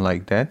patient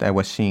like that. I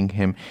was seeing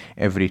him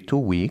every 2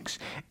 weeks,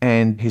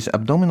 and his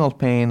abdominal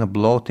pain,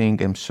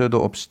 bloating, and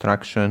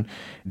pseudo-obstruction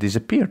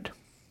disappeared.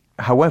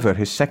 However,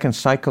 his second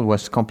cycle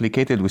was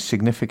complicated with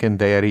significant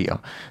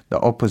diarrhea, the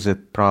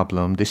opposite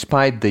problem,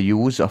 despite the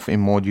use of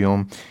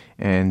Imodium,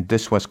 and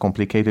this was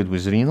complicated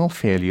with renal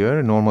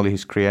failure. Normally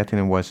his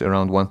creatinine was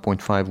around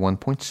 1.5,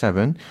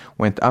 1.7,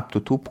 went up to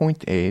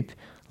 2.8,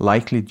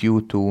 likely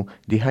due to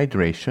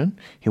dehydration.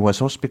 He was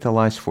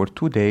hospitalized for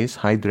 2 days,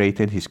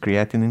 hydrated, his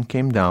creatinine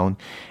came down,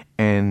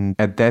 and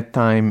at that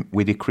time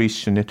we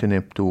decreased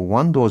sunitinib to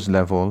 1 dose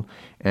level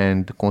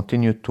and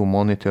continued to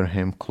monitor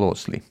him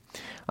closely.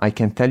 I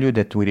can tell you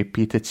that we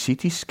repeated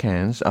CT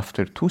scans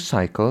after 2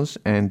 cycles,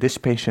 and this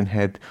patient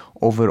had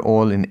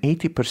overall an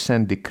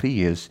 80%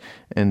 decrease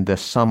in the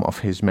sum of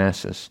his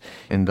masses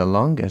in the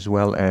lung as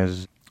well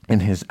as in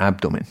his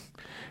abdomen,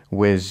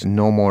 with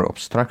no more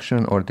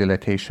obstruction or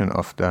dilatation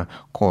of the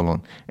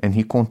colon. And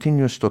he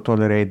continues to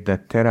tolerate the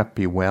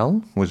therapy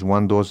well, with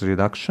 1 dose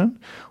reduction,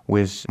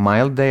 with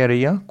mild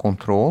diarrhea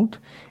controlled,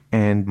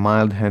 and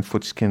mild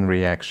hand-foot skin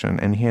reaction.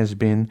 And he has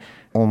been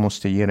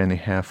almost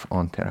 1.5 years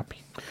on therapy.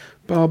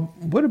 Bob,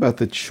 what about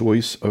the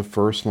choice of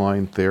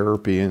first-line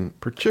therapy, and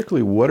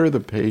particularly what are the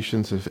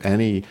patients, if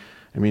any?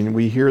 I mean,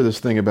 we hear this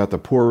thing about the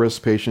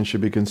poor-risk patients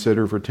should be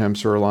considered for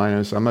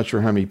temsirolimus. I'm not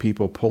sure how many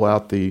people pull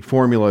out the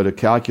formula to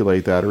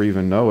calculate that or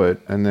even know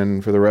it. And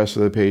then for the rest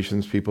of the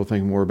patients, people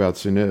think more about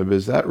sunitinib.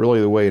 Is that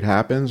really the way it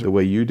happens, the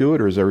way you do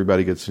it, or does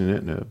everybody get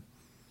sunitinib?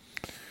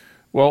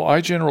 Well,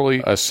 I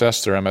generally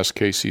assess their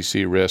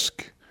MSKCC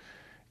risk,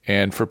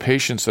 And for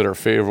patients that are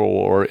favorable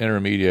or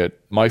intermediate,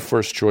 my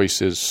first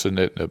choice is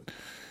sunitinib.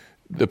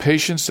 The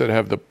patients that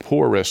have the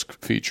poor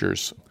risk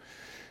features,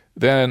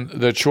 then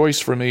the choice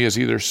for me is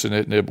either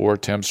sunitinib or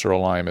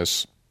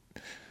temsirolimus.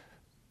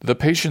 The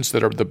patients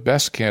that are the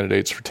best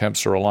candidates for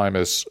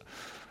temsirolimus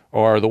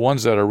are the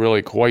ones that are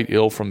really quite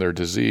ill from their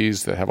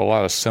disease, that have a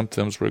lot of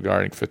symptoms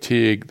regarding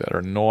fatigue, that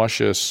are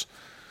nauseous,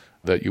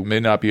 that you may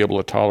not be able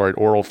to tolerate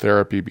oral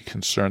therapy, be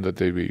concerned that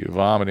they'd be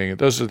vomiting.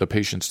 Those are the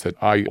patients that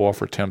I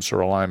offer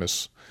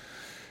temsirolimus.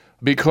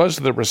 Because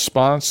of the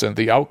response and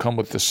the outcome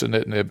with the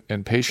sunitinib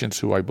in patients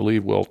who I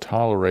believe will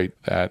tolerate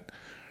that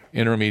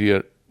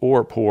intermediate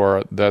or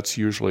poor, that's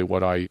usually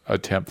what I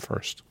attempt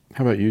first.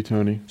 How about you,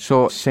 Tony?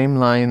 So, same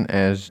line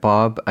as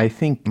Bob. I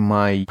think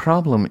my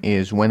problem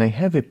is when I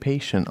have a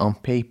patient on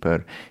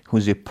paper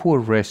who's a poor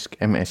risk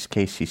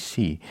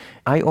MSKCC,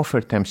 I offer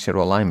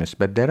temsirolimus,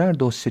 but there are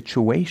those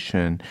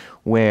situations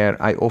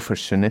where I offer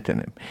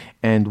sunitinib.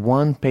 And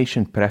one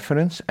patient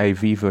preference,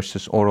 IV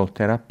versus oral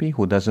therapy,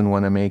 who doesn't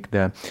want to make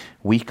the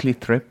weekly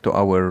trip to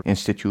our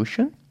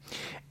institution.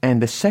 And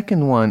the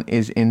second one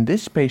is in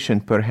this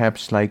patient,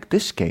 perhaps like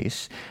this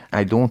case,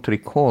 I don't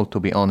recall, to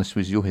be honest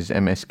with you, his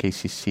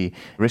MSKCC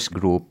risk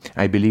group.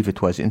 I believe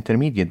it was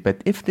intermediate.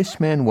 But if this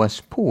man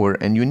was poor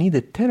and you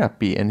needed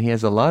therapy and he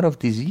has a lot of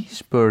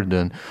disease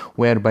burden,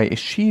 whereby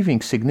achieving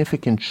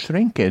significant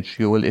shrinkage,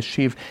 you will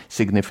achieve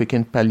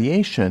significant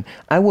palliation,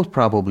 I will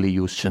probably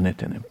use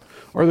sunitinib.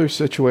 Are there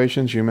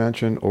situations, you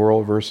mentioned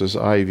oral versus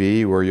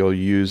IV, where you'll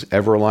use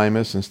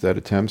everolimus instead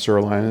of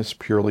temsirolimus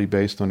purely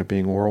based on it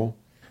being oral?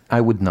 I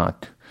would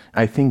not.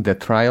 I think the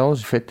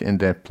trials fit in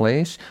their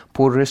place.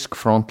 Poor risk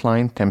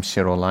frontline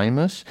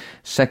temsirolimus,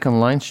 second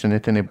line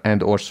sunitinib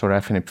and or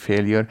sorafenib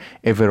failure,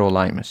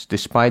 everolimus.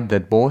 Despite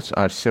that both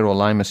are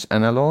sirolimus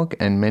analog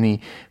and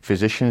many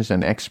physicians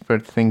and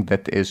experts think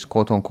that is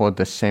quote-unquote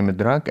the same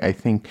drug, I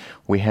think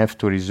we have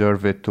to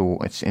reserve it to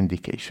its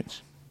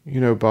indications.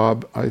 You know,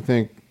 Bob, I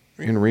think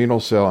in renal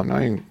cell, and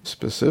I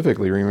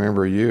specifically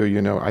remember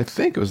I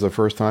think it was the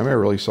first time I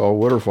really saw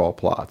waterfall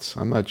plots.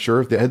 I'm not sure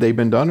if had they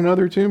been done in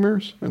other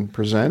tumors and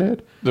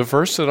presented. The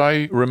first that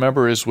I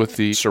remember is with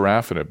the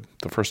sorafenib,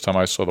 the first time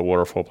I saw the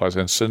waterfall plots,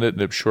 and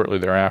sunitinib shortly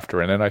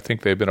thereafter. And then I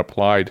think they've been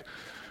applied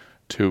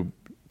to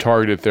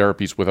targeted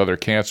therapies with other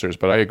cancers.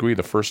 But I agree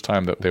the first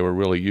time that they were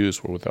really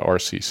used were with the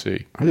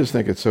RCC. I just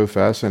think it's so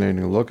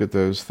fascinating to look at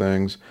those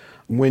things.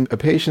 When a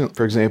patient,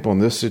 for example, in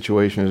this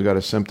situation has got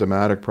a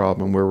symptomatic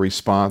problem where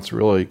response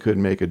really could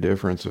make a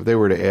difference, if they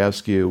were to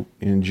ask you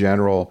in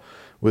general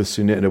with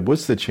sunitinib,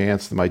 what's the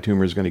chance that my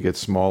tumor is going to get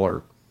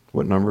smaller?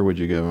 What number would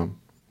you give them?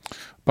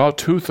 About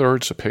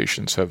 2/3 of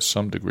patients have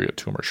some degree of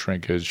tumor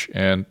shrinkage,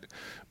 and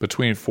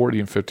between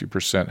 40 and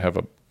 50% have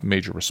a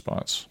major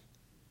response.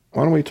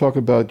 Why don't we talk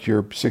about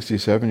your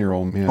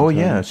 67-year-old man? Oh,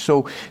 yeah.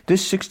 So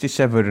this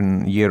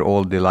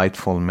 67-year-old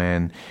delightful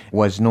man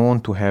was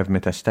known to have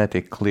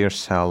metastatic clear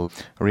cell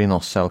renal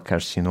cell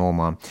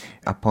carcinoma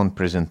upon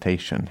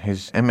presentation.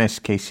 His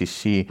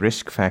MSKCC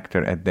risk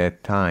factor at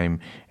that time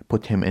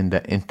put him in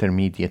the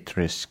intermediate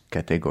risk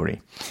category.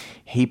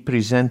 He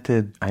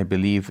presented, I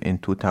believe, in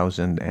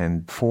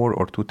 2004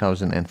 or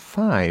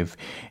 2005,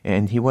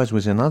 and he was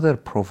with another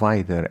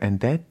provider. And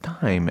that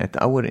time at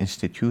our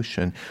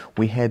institution,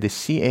 we had a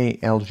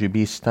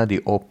CA-LGB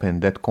study open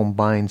that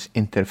combines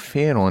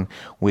interferon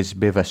with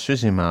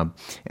bevacizumab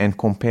and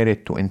compare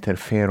it to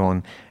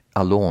interferon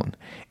alone.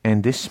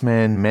 And this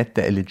man met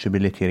the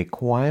eligibility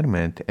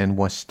requirement and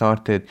was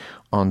started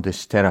on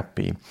this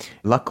therapy,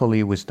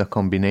 luckily with the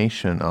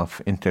combination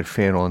of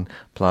interferon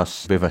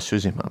plus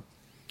bevacizumab.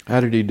 How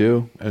did he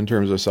do in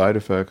terms of side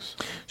effects?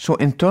 So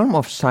in terms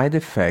of side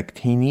effect,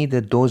 he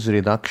needed dose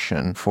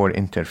reduction for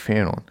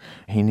interferon.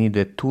 He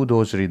needed 2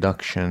 dose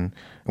reduction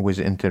with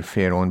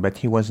interferon, but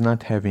he was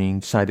not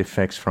having side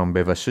effects from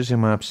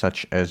bevacizumab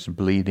such as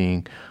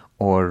bleeding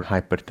or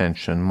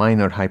hypertension,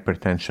 minor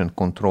hypertension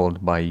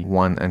controlled by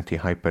one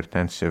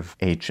antihypertensive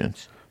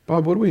agent.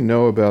 Bob, what do we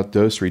know about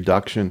dose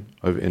reduction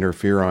of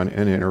interferon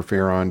and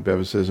interferon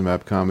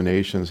bevacizumab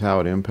combinations,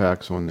 how it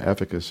impacts on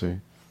efficacy?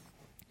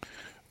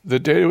 The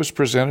data was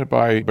presented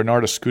by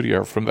Bernard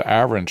Escudier from the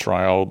AVRON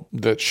trial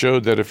that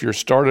showed that if you're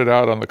started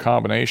out on the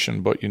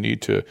combination but you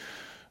need to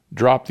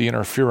drop the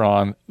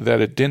interferon,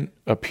 that it didn't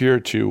appear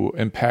to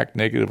impact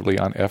negatively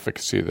on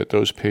efficacy, that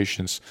those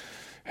patients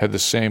had the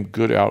same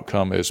good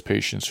outcome as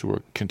patients who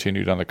were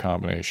continued on the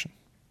combination.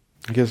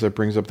 I guess that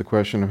brings up the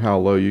question of how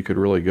low you could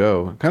really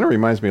go. It kind of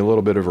reminds me a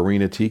little bit of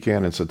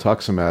irinotecan and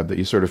cetuximab, that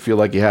you sort of feel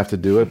like you have to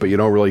do it, but you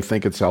don't really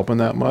think it's helping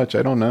that much.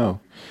 I don't know.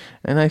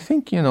 And I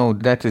think,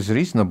 that is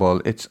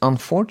reasonable. It's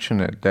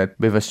unfortunate that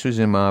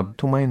bevacizumab,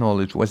 to my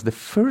knowledge, was the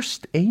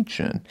first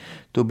agent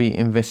to be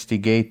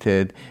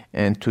investigated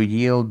and to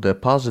yield a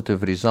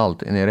positive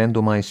result in a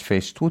randomized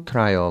phase 2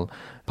 trial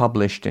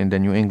published in the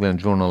New England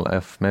Journal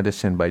of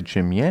Medicine by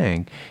Jim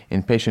Yang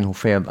in patients who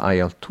failed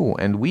IL-2.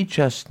 And we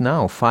just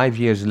now, 5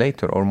 years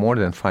later, or more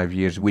than 5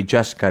 years, we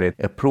just got it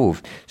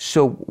approved.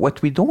 So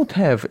what we don't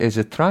have is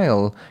a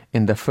trial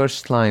in the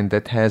first line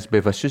that has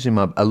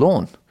bevacizumab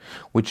alone.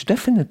 which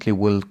definitely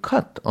will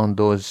cut on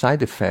those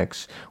side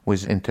effects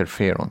with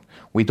interferon.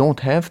 We don't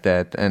have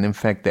that, and in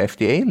fact, the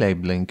FDA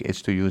labeling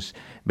is to use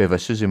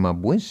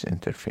bevacizumab with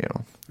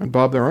interferon. And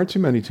Bob, there aren't too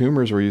many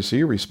tumors where you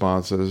see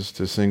responses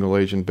to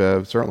single-agent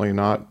Bev, certainly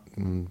not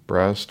in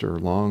breast or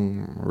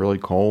lung, really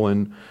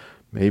colon,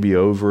 maybe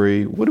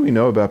ovary. What do we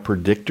know about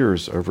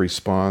predictors of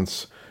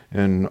response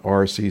in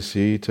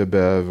RCC to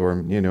Bev,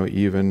 or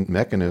even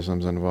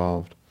mechanisms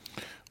involved?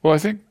 Well, I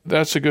think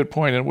that's a good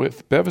point. And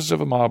with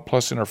bevacizumab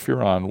plus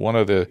interferon, one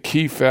of the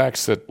key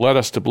facts that led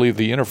us to believe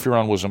the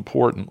interferon was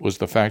important was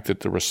the fact that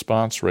the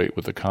response rate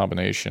with the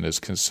combination is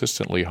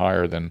consistently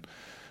higher than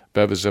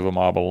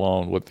bevacizumab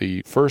alone. With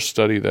the first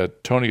study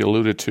that Tony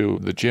alluded to,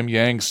 the Jim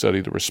Yang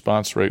study, the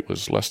response rate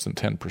was less than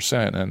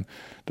 10%. And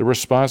the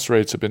response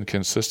rates have been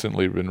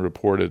consistently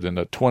reported in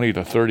the 20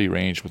 to 30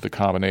 range with the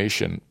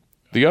combination.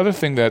 The other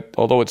thing that,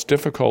 although it's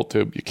difficult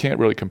you can't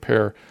really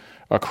compare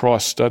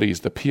across studies,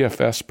 the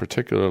PFS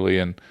particularly,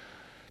 and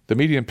the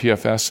median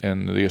PFS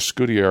in the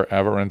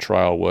Escudier-Avarin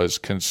trial was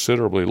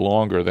considerably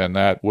longer than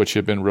that which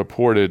had been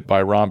reported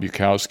by Ron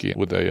Bukowski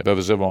with the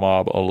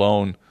bevacizumab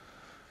alone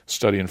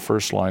study in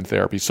first-line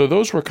therapy. So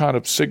those were kind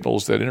of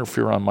signals that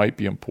interferon might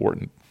be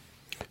important.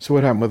 So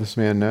what happened with this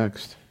man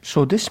next?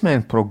 So this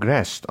man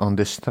progressed on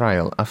this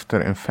trial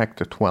after, in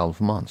fact, 12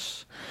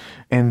 months.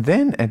 And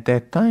then at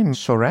that time,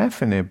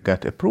 sorafenib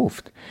got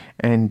approved,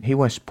 and he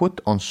was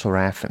put on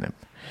sorafenib.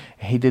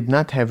 He did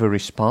not have a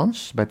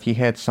response, but he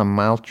had some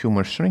mild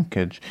tumor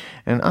shrinkage.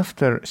 And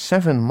after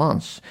 7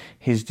 months,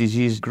 his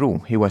disease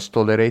grew. He was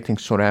tolerating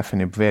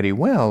sorafenib very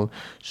well,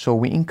 so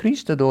we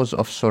increased the dose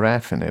of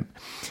sorafenib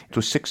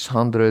to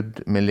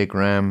 600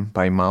 milligram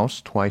by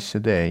mouse twice a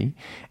day.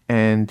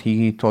 And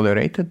he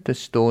tolerated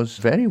this dose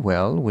very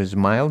well with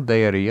mild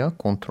diarrhea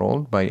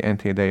controlled by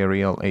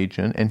antidiarrheal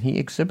agent, and he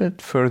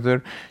exhibited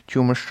further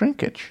tumor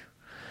shrinkage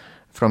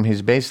from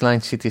his baseline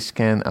CT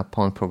scan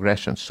upon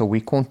progression. So we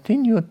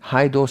continued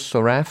high-dose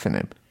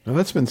sorafenib. Now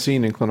that's been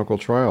seen in clinical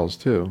trials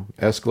too,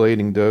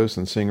 escalating dose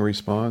and seeing a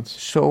response.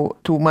 So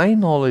to my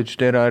knowledge,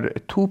 there are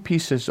two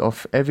pieces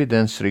of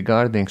evidence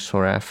regarding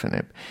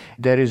sorafenib.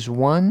 There is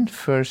one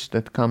first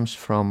that comes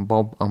from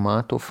Bob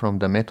Amato from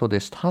the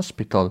Methodist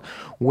Hospital,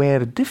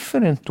 where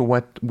different to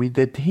what we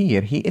did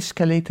here, he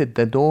escalated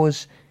the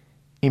dose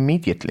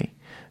immediately,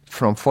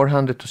 from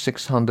 400 to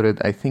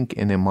 600, I think,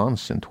 in a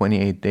month, in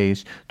 28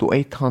 days, to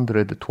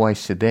 800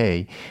 twice a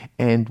day.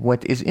 And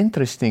what is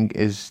interesting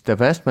is the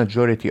vast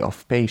majority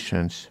of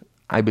patients,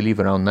 I believe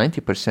around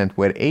 90%,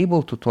 were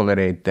able to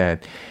tolerate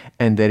that.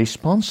 And the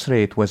response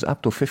rate was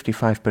up to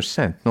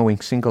 55%.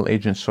 Knowing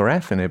single-agent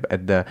sorafenib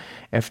at the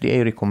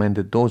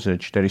FDA-recommended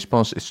dosage, the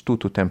response is 2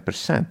 to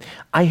 10%.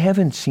 I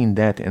haven't seen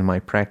that in my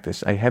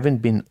practice. I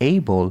haven't been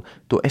able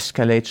to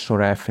escalate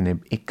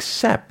sorafenib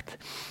except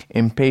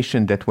in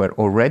patients that were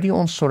already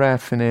on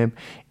sorafenib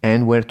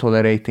and were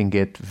tolerating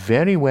it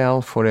very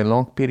well for a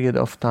long period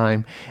of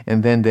time,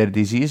 and then their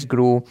disease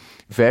grew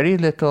very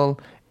little,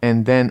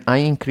 and then I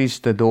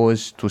increased the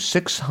dose to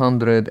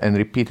 600 and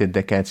repeated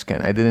the CAT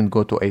scan. I didn't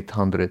go to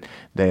 800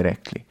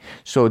 directly.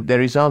 So the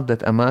result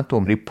that Amato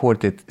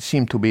reported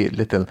seemed to be a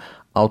little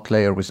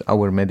outlier with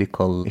our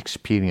medical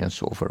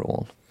experience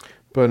overall.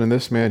 But in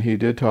this man, he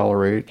did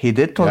tolerate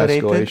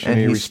it, and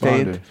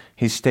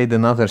he stayed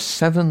another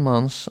 7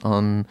 months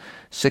on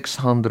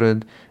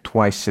 600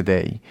 twice a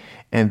day.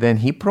 And then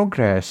he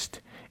progressed,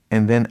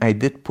 and then I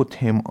did put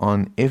him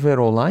on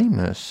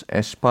everolimus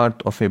as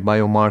part of a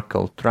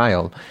biomarker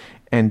trial.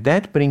 And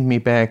that brings me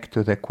back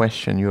to the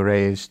question you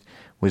raised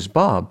with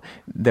Bob,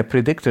 the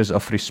predictors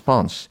of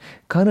response.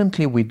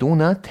 Currently, we do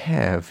not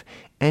have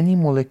any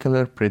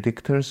molecular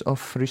predictors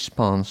of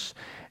response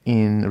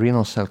in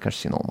renal cell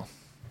carcinoma.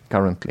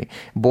 Currently,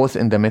 both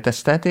in the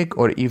metastatic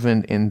or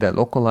even in the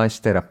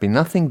localized therapy,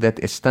 nothing that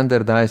is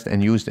standardized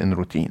and used in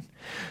routine.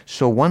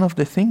 So one of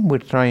the things we're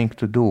trying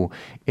to do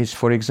is,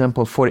 for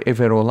example, for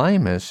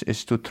everolimus,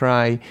 is to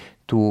try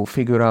to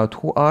figure out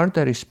who are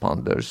the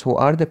responders, who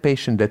are the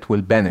patients that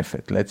will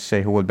benefit, let's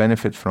say, who will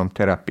benefit from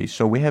therapy.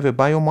 So we have a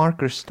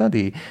biomarker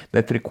study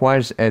that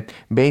requires at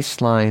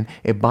baseline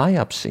a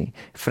biopsy,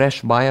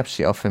 fresh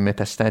biopsy of a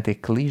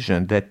metastatic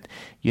lesion that,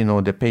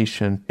 the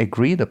patient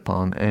agreed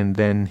upon, and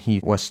then he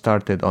was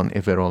started on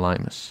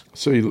everolimus.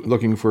 So you're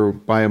looking for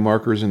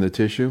biomarkers in the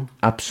tissue?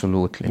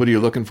 Absolutely. What are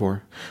you looking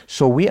for?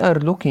 So we are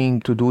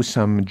looking to do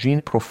some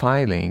gene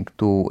profiling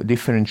to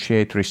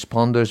differentiate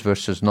responders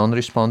versus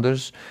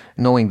non-responders,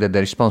 knowing that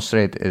the response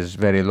rate is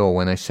very low.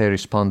 When I say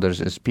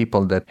responders, it's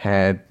people that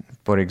had,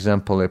 for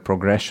example, a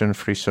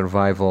progression-free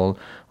survival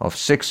of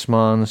 6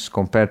 months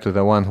compared to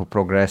the one who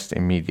progressed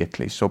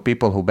immediately. So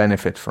people who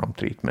benefit from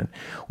treatment.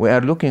 We are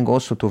looking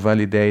also to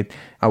validate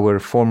our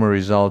former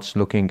results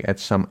looking at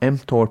some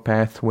mTOR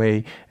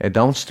pathway, a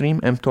downstream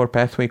mTOR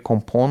pathway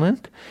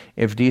component.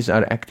 If these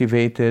are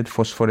activated,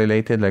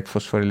 phosphorylated, like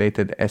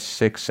phosphorylated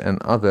S6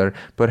 and other,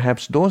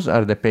 perhaps those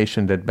are the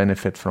patients that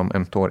benefit from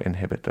mTOR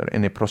inhibitor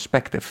in a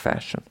prospective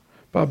fashion.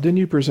 Bob, didn't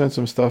you present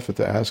some stuff at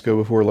the ASCO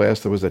before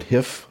last that was at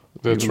HIF?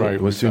 That's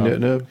right. With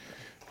sunitinib?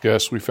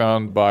 Yes, we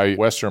found by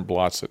Western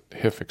blots that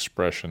HIF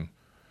expression.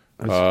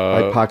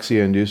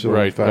 Hypoxia-inducible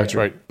Right, factor. that's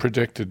right.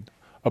 Predicted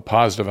a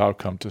positive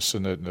outcome to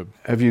sunitinib.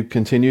 Have you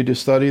continued to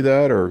study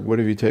that, or what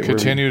have you taken?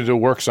 Continue to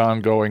work's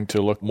ongoing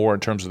to look more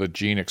in terms of the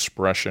gene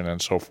expression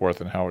and so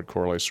forth and how it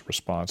correlates to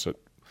response. At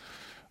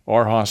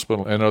our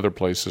hospital and other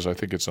places, I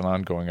think it's an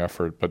ongoing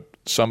effort, but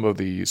some of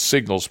the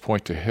signals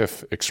point to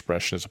HIF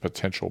expression as a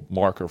potential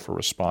marker for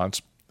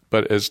response.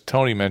 But as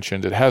Tony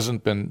mentioned, it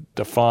hasn't been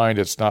defined.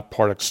 It's not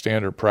part of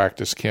standard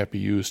practice, can't be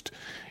used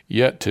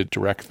yet to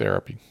direct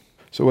therapy.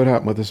 So what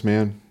happened with this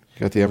man?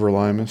 Got the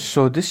everolimus?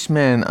 So this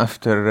man,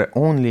 after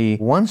only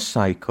one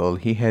cycle,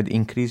 he had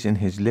increase in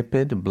his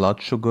lipid,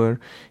 blood sugar,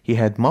 he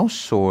had mouth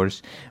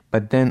sores,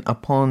 but then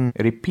upon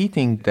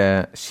repeating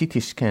the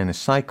CT scan a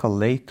cycle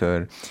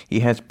later,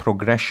 he had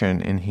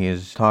progression in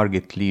his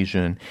target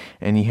lesion,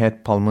 and he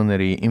had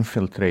pulmonary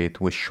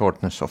infiltrate with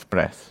shortness of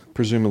breath.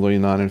 Presumably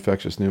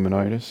non-infectious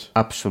pneumonitis?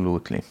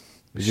 Absolutely.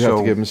 Did you have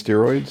to give him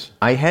steroids?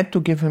 I had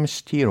to give him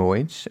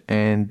steroids,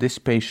 and this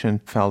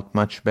patient felt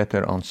much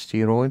better on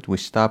steroids. We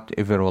stopped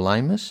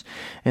everolimus,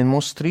 and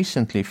most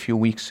recently, a few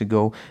weeks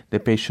ago, the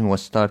patient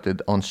was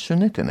started on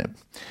sunitinib.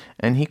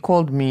 And he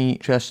called me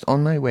just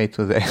on my way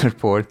to the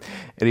airport,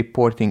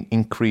 reporting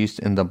increase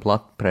in the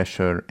blood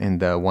pressure in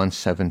the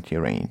 170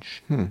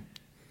 range.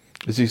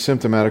 Is he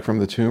symptomatic from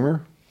the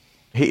tumor?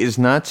 He is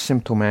not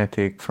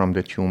symptomatic from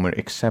the tumor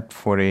except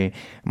for a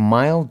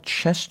mild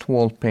chest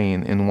wall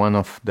pain in one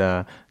of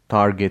the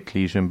target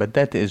lesions, but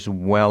that is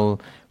well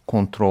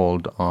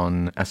controlled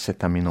on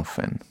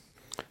acetaminophen.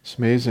 It's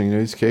amazing.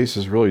 These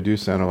cases really do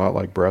sound a lot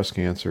like breast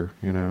cancer,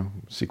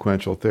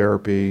 sequential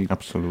therapy.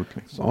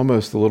 Absolutely. It's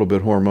almost a little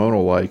bit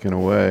hormonal-like in a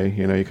way.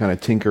 You kind of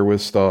tinker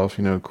with stuff,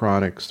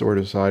 chronic sort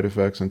of side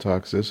effects and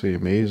toxicity.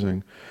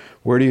 Amazing.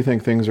 Where do you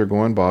think things are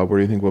going, Bob? Where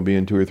do you think we'll be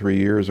in 2 or 3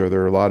 years? Are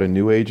there a lot of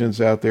new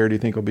agents out there do you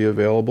think will be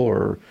available,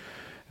 or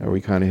are we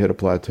kind of hit a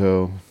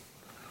plateau?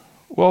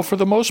 Well, for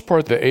the most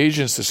part, the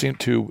agents that seem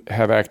to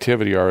have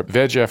activity are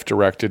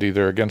VEGF-directed,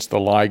 either against the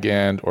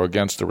ligand or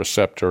against the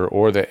receptor,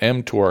 or the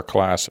mTOR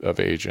class of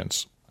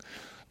agents.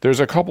 There's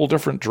a couple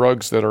different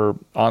drugs that are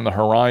on the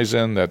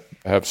horizon that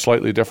have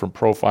slightly different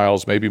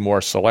profiles, maybe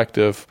more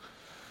selective,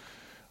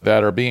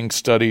 that are being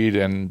studied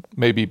and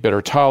maybe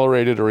better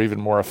tolerated or even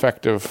more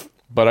effective.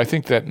 But I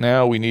think that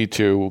now we need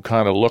to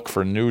kind of look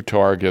for new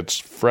targets,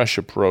 fresh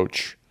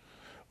approach,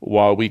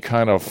 while we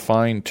kind of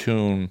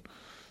fine-tune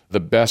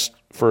the best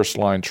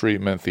first-line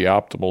treatment, the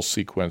optimal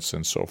sequence,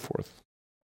 and so forth.